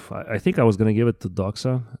 I think I was gonna give it to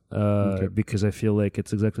Doxa because I feel like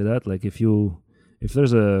it's exactly that. Like if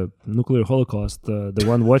there's a nuclear holocaust, the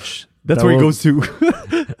one watch That's that where he will- goes to.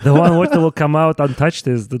 The one watch that will come out untouched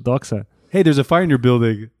is the Doxa. Hey, there's a fire in your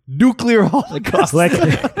building. Nuclear holocaust. Like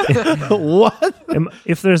What?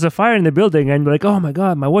 if there's a fire in the building and you're like, oh my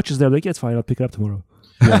god, my watch is there, like, yeah, it's fine, I'll pick it up tomorrow.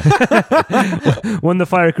 When the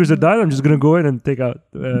fire crews are done, I'm just gonna go in and take out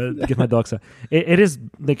get my Doxa. It is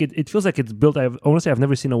like it feels like it's built. Honestly, I've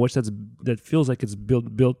never seen a watch that feels like it's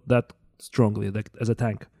built that strongly, like as a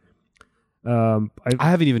tank. I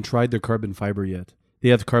haven't even tried their carbon fiber yet. They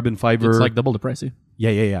have carbon fiber. It's like double the price.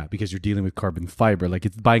 Yeah. Because you're dealing with carbon fiber. Like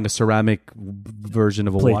it's buying a ceramic version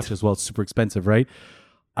of a Plate. watch as well. It's super expensive, right?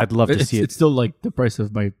 I'd love to see it. It's still like the price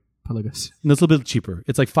of my Pelagas. No, it's a little bit cheaper.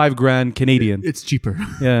 It's like $5,000 Canadian. It's cheaper.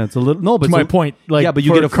 Yeah, it's a little. No, but To my it's a- point, like yeah, but you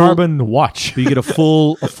for get a full- carbon watch. But you get a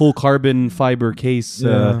full carbon fiber case.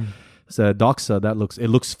 Yeah. It's a Doxa. It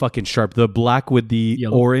looks fucking sharp. The black with the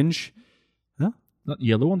Yellow. orange. Not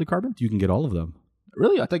yellow on the carbon? You can get all of them.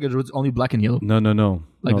 Really? I think it was only black and yellow. No. Like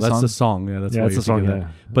No, the that's song? the song. Yeah, that's Yeah, why it's you're the song, thinking yeah.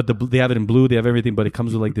 that. But they have it in blue. They have everything, but it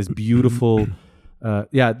comes with like this beautiful.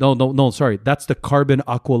 No. Sorry, that's the carbon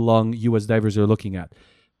aqua lung U.S. divers are looking at.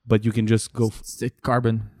 But you can just go. It's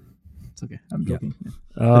carbon. It's okay. I'm joking.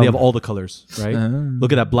 They have all the colors, right? Uh-huh.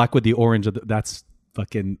 Look at that black with the orange. That's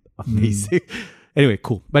fucking amazing. Anyway,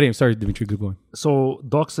 cool. But anyway, sorry, Dimitri, good going. So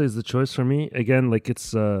Doxa is the choice for me. Again, like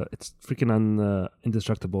it's freaking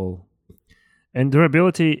indestructible, and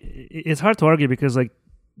durability. It's hard to argue because like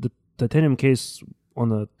the titanium case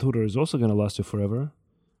on a Tudor is also going to last you forever.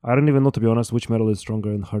 I don't even know, to be honest, which metal is stronger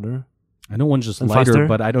and harder. I know one's just And lighter, faster?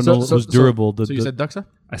 but I don't know who's durable. So you said Doxa?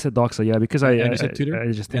 I said Doxa, yeah, because And you said Tudor?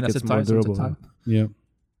 I just think And I it's said more tie, so it's a durable. tie. yeah.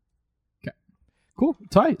 Cool.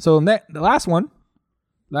 Tie. So the last one,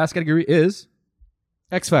 last category is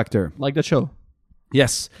X Factor. like the show.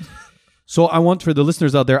 Yes. So I want, for the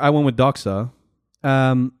listeners out there, I went with Doxa.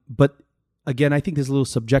 But again, I think this is a little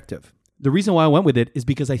subjective. The reason why I went with it is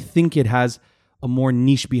because I think it has a more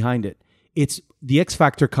niche behind it. It's the X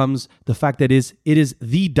Factor comes the fact that it is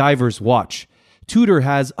the diver's watch. Tudor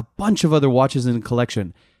has a bunch of other watches in the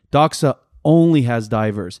collection. Doxa only has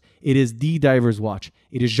divers. It is the diver's watch.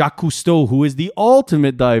 It is Jacques Cousteau, who is the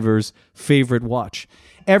ultimate diver's favorite watch.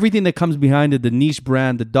 Everything that comes behind it, the niche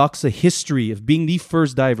brand, the Doxa history of being the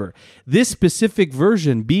first diver. This specific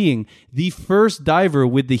version being the first diver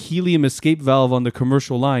with the helium escape valve on the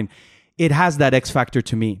commercial line, it has that X factor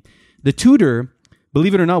to me. The Tudor,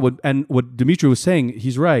 believe it or not, what Dimitri was saying,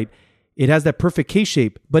 he's right. It has that perfect K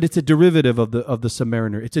shape, but it's a derivative of the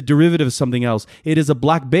Submariner. It's a derivative of something else. It is a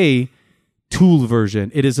Black Bay tool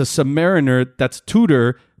version. It is a Submariner that's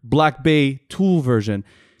Tudor Black Bay tool version.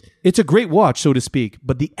 It's a great watch, so to speak,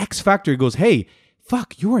 but the X factor goes, hey,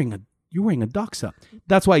 fuck, you're wearing you're wearing a Doxa.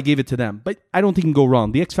 That's why I gave it to them. But I don't think you can go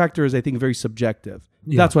wrong. The X factor is, I think, very subjective.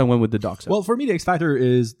 That's why I went with the Doxa. Well, for me, the X Factor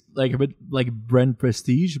is like a bit like brand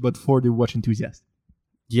prestige, but for the watch enthusiast.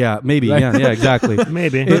 yeah, maybe. Yeah, exactly.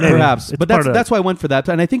 Maybe. Perhaps. It's But part of that's why I went for that.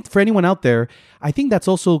 And I think for anyone out there, I think that's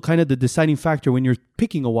also kind of the deciding factor when you're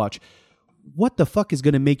picking a watch. What the fuck is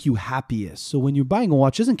going to make you happiest? So when you're buying a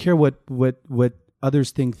watch, doesn't care what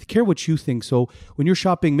others think, care what you think. So when you're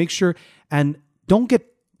shopping, make sure and don't get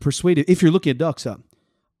persuaded. If you're looking at Doxa,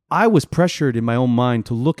 I was pressured in my own mind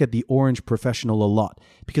to look at the Orange Professional a lot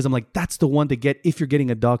because I'm like, that's the one to get if you're getting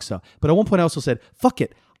a Doxa. But at one point I also said, fuck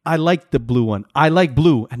it. I like the blue one. I like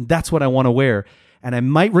blue and that's what I want to wear. And I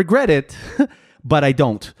might regret it, but I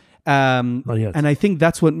don't. Not yet. And I think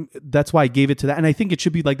that's why I gave it to that. And I think it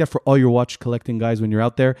should be like that for all your watch collecting guys when you're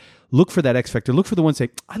out there. Look for that X factor. Look for the one say,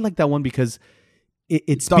 I like that one because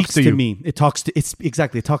it speaks to me. It talks to you.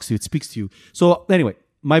 It speaks to you. So anyway,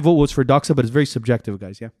 my vote was for Doxa, but it's very subjective,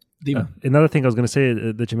 guys. Yeah. Another thing I was going to say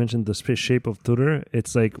that you mentioned the shape of Tudor.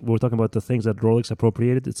 It's like we're talking about the things that Rolex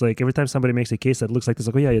appropriated. It's like every time somebody makes a case that looks like this,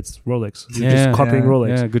 like, oh yeah, it's Rolex. You're just copying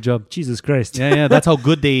Rolex. Yeah, good job. Jesus Christ. Yeah. That's how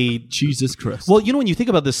good they. Jesus Christ. Well, when you think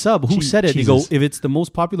about the sub, who said it? They go, if it's the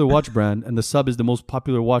most popular watch brand and the sub is the most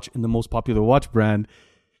popular watch in the most popular watch brand,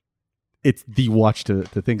 it's the watch to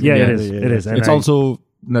think. Yeah, it is. It is. And it's also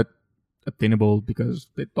not obtainable because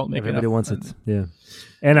they don't make everybody enough. wants it. Yeah.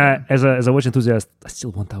 And as a watch enthusiast, I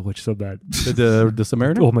still want that watch so bad. The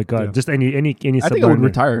Submariner? Oh my god! Yeah. Just any I think Submariner. I would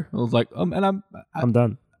retire. I was like, and I'm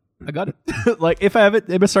done. I got it. Like if I have it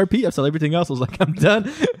MSRP, I sell everything else. I was like, I'm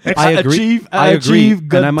done. I agree. I agree.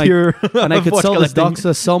 And I could watch sell this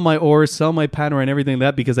collecting. Doxa, sell my Oris, sell my Panerai and everything like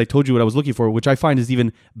that because I told you what I was looking for, which I find is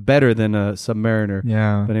even better than a Submariner.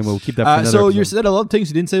 Yeah. But anyway, we'll keep that for another So you episode. said a lot of things.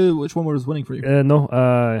 You didn't say which one was winning for you.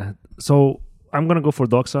 No. So I'm gonna go for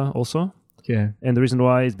Doxa also. Okay. And the reason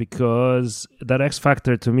why is because that X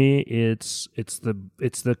factor to me, it's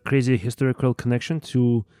the crazy historical connection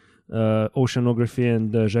to oceanography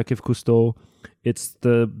and Jacques-Yves Cousteau. It's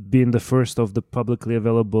the being the first of the publicly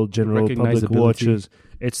available general public Recognizability. watches.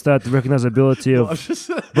 It's that recognizability of,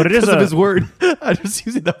 but it is Because of his word. I'm just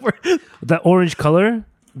using that word. that orange color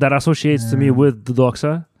that associates to me with the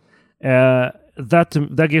Doxa.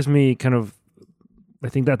 That gives me kind of. I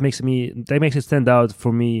think that makes it stand out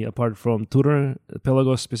for me apart from Tudor,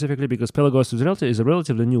 Pelagos specifically, because Pelagos is a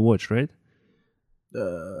relatively new watch, right?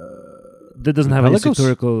 That doesn't have any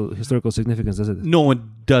Pelagos? historical significance, does it? No,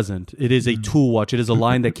 it doesn't. It is a tool watch. It is a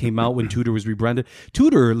line that came out when Tudor was rebranded.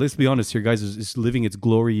 Tudor, let's be honest here, guys, is living its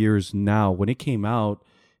glory years now. When it came out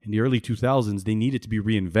in the early 2000s, they needed to be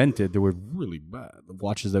reinvented. They were really bad. The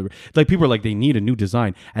watches that were like people were like, they need a new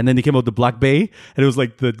design. And then they came out with the Black Bay, and it was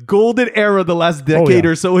like the golden era, the last decade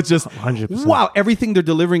or so. It's just 100%. wow, everything they're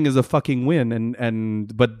delivering is a fucking win.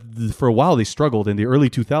 But for a while they struggled in the early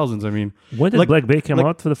 2000s. I mean, When did Black Bay come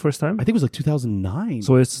out for the first time? I think it was like 2009.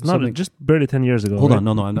 So it's not something. just barely 10 years ago. Hold right? on,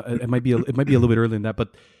 no, it might be a little bit earlier than that.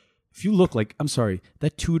 But if you look like, I'm sorry,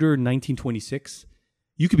 that Tudor 1926,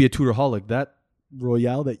 you could be a Tudor holic. That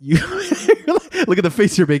Royale that you look at the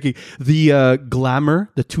face you're making. The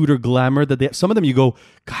glamour, the Tudor glamour that they. Some of them you go,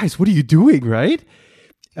 guys, what are you doing, right?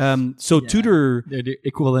 Tudor, They're the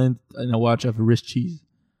equivalent in a watch of a wrist cheese.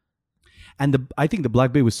 and I think the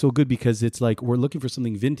Black Bay was so good because it's like we're looking for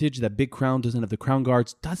something vintage. That big crown doesn't have the crown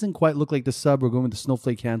guards, doesn't quite look like the sub. We're going with the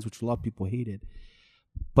snowflake hands, which a lot of people hated.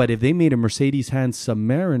 But if they made a Mercedes hand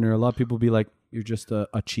Submariner, a lot of people would be like, "You're just a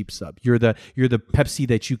cheap sub. You're the Pepsi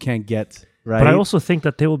that you can't get." Right? But I also think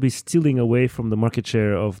that they will be stealing away from the market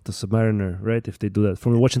share of the Submariner, right? If they do that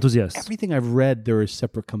from the watch enthusiasts. Everything I've read, they're a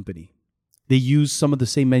separate company. They use some of the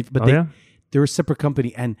same, but Oh, yeah? they're a separate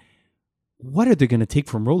company. And what are they going to take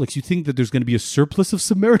from Rolex? You think that there's going to be a surplus of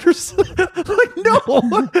Submariners? Like,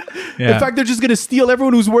 no. Yeah. In fact, they're just going to steal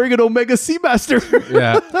everyone who's wearing an Omega Seamaster.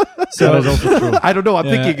 Yeah. That was also true. I don't know. I'm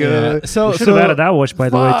thinking. So We should have added that watch, by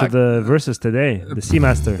the way, to the Versus today. The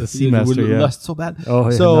Seamaster. The Seamaster, yeah. Lost so bad. Oh,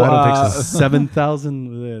 yeah. So No, I don't think so.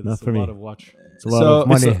 7,000. That's for a me. lot of watch. It's a lot of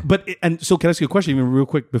money. So can I ask you a question even real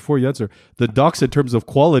quick before you answer? The Doxa in terms of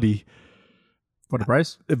quality For the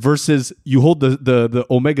price? versus you hold the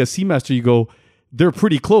Omega Seamaster, you go, they're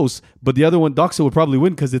pretty close, but the other one, Doxa, would probably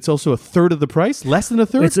win because it's also a third of the price, less than a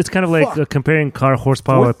third. It's kind of like comparing car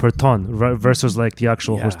horsepower per ton versus like the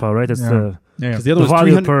actual horsepower, right? It's Yeah. Because the other The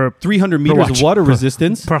was value 300 meters watch. of water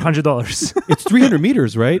resistance. per $100. It's 300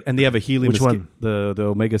 meters, right? And they have a helium Which escape. one? The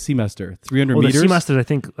Omega Seamaster. 300 Oh, the meters. Seamasters, I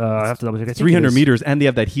think, I have to double check. I think it 300 is. meters, and they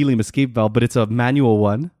have that helium escape valve, but it's a manual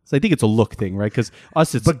one. So I think it's a look thing, right? Because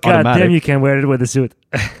us, it's But automatic. goddamn, you can wear it with a suit.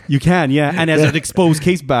 You can, yeah. And as an exposed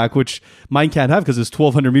case back, which mine can't have because it's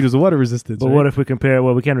 1,200 meters of water resistance. But right? what if we compare?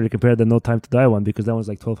 Well, we can't really compare the No Time to Die one because that one's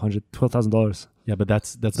like $12,000. Yeah, but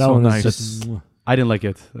that's That so one nice. is just. I didn't like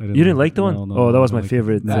it. You didn't like the one? No, Oh, that was I my didn't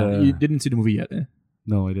like it. favorite. Nah, you didn't see the movie yet. Eh?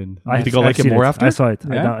 No, I didn't. I You think I'll like it seen more after? I saw it.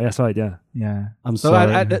 Yeah? I saw it. Yeah. Yeah. I'm So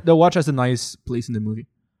sorry. the watch has a nice place in the movie.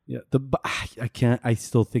 Yeah, I can't. I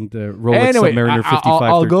still think the Rolex Anyway, Submariner 55.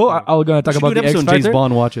 I'll go. I'll gonna talk We should about do the an X episode on James Factor.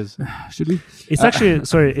 Bond watches. Should we? It's actually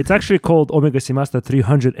It's actually called Omega Seamaster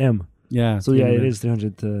 300M. Yeah. So yeah, it is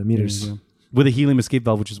 300 meters. Yeah. With a helium escape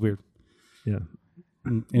valve, which is weird. Yeah.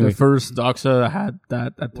 Anyway, The first Doxa had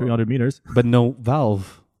that at 300 meters. but no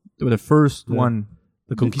valve. The first one.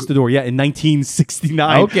 The Conquistador, yeah, in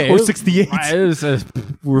 1969 Okay. or 68. It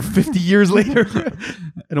We're 50 years later.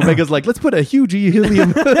 And Omega's like, let's put a huge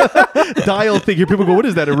helium dial thing here. People go, what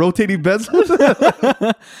is that, a rotating bezel?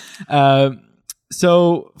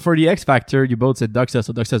 So for the X Factor, you both said Doxa,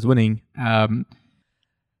 so Doxa's winning.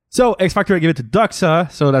 So X Factor, I give it to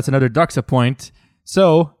Doxa, so that's another Doxa point.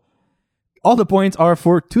 So all the points are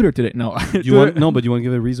for Tudor today. No, But you want to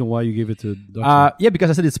give a reason why you gave it to Dr. yeah, because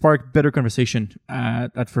I said it sparked better conversation.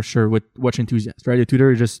 That for sure with watch enthusiasts, right? The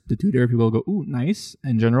Tudor is just the Tudor. People go, ooh, nice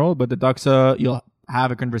in general, but the Doxa, you'll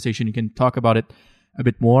have a conversation. You can talk about it a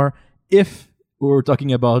bit more. If we're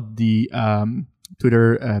talking about the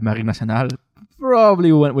Tudor Marine Nationale,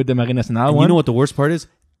 probably went with the Marine Nationale And one. you know what the worst part is?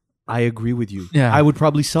 I agree with you. Yeah. I would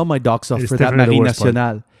probably sell my Doxa It's for that definitely the Marine worst part.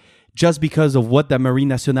 Nationale just because of what that Marine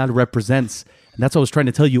Nationale represents. And that's what I was trying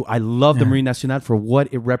to tell you. I love the Marine Nationale for what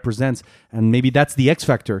it represents. And maybe that's the X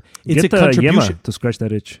factor. It's Get a the contribution. Yema to scratch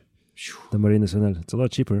that itch. The Marine Nationale. It's a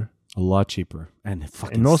lot cheaper. A lot cheaper. And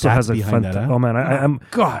fucking And also stats has a behind fun. that. Huh? Oh man,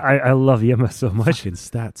 I love Yema so much. Fucking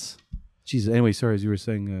stats. Jesus. Anyway, sorry, as you were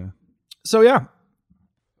saying. So yeah,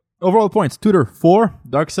 overall points: Tudor 4,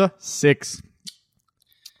 Doxa 6.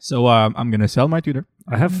 So I'm gonna sell my Tudor.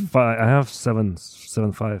 I have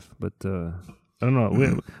 7.5, but I don't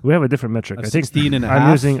know. We have a different metric. I think 16 and a I'm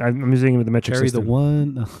half. using the metric Carry system. the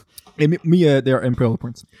one. They are imperial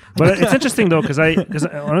points. But it's interesting though because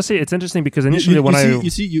honestly it's interesting because initially when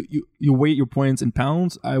you weight your points in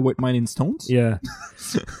pounds, I weight mine in stones. yeah,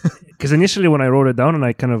 because initially when I wrote it down and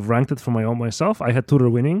I kind of ranked it for myself, I had Tudor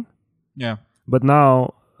winning. Yeah. But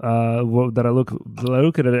now that I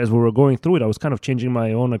look at it as we were going through it, I was kind of changing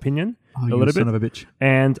my own opinion Oh, a you little son bit, of a bitch.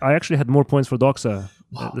 and I actually had more points for Doxa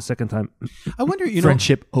the second time. I wonder,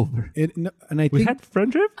 Friendship over. and I We think had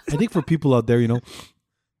friendship. I think for people out there,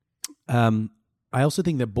 I also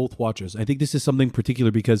think that both watches. I think this is something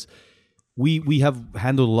particular because we have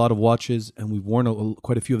handled a lot of watches and we've worn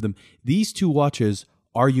quite a few of them. These two watches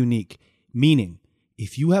are unique, meaning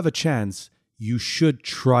if you have a chance, you should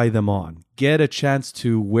try them on. Get a chance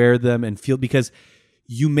to wear them and feel, because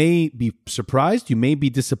you may be surprised, you may be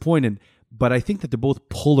disappointed, but I think that they're both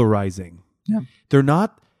polarizing. Yeah. They're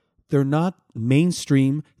not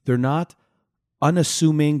mainstream, they're not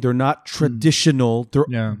unassuming, they're not traditional.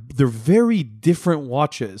 They're very different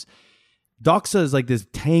watches. Doxa is like this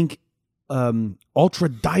tank ultra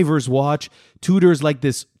divers watch. Tudor's like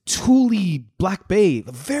this Thule Black Bay,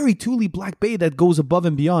 a very Thule Black Bay that goes above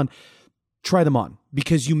and beyond. Try them on,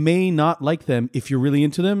 because you may not like them. If you're really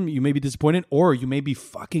into them, you may be disappointed, or you may be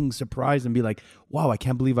fucking surprised and be like, wow, I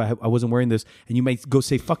can't believe I wasn't wearing this. And you might go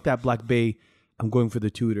say, fuck that Black Bay, I'm going for the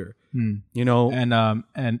Tudor. You know?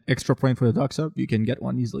 And extra point for the Doxa, you can get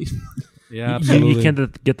one easily. Yeah, You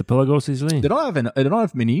can't get the Pelagos easily. They don't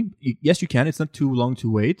have many. Yes, you can. It's not too long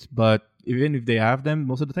to wait, but even if they have them,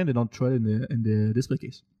 most of the time they don't try it in the display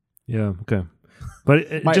case. Yeah. Okay.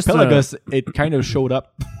 But My just Pelagos, it kind of showed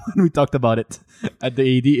up when we talked about it at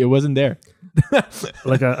the AD. It wasn't there.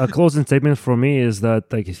 like a closing statement for me is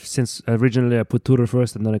that, like, since originally I put Tudor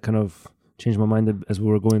first and then I kind of changed my mind as we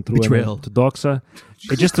were going through Betrayal. to Doxa,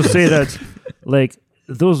 just to say that, like,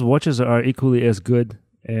 those watches are equally as good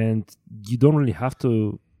and you don't really have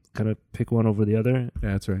to kind of pick one over the other.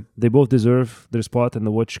 Yeah, that's right. They both deserve their spot in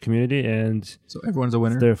the watch community and So everyone's a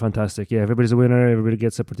winner. they're fantastic. Yeah, everybody's a winner. Everybody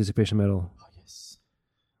gets a participation medal.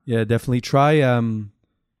 Yeah, definitely try.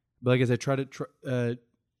 But like I said,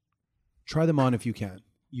 try them on if you can.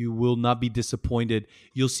 You will not be disappointed.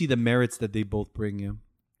 You'll see the merits that they both bring you.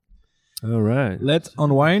 All right. Let's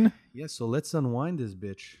unwind. Yeah, so let's unwind this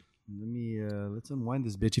bitch. Let's unwind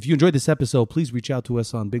this bitch. If you enjoyed this episode, please reach out to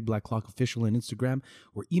us on Big Black Clock Official on Instagram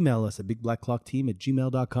or email us at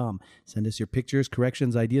bigblackclockteam@gmail.com. Send us your pictures,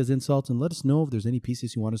 corrections, ideas, insults, and let us know if there's any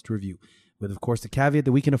pieces you want us to review, with, of course, the caveat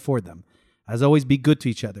that we can afford them. As always, be good to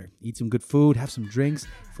each other. Eat some good food, have some drinks.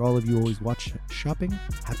 For all of you who always watch shopping,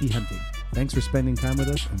 happy hunting. Thanks for spending time with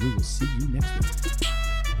us, and we will see you next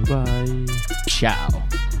week. Bye. Ciao.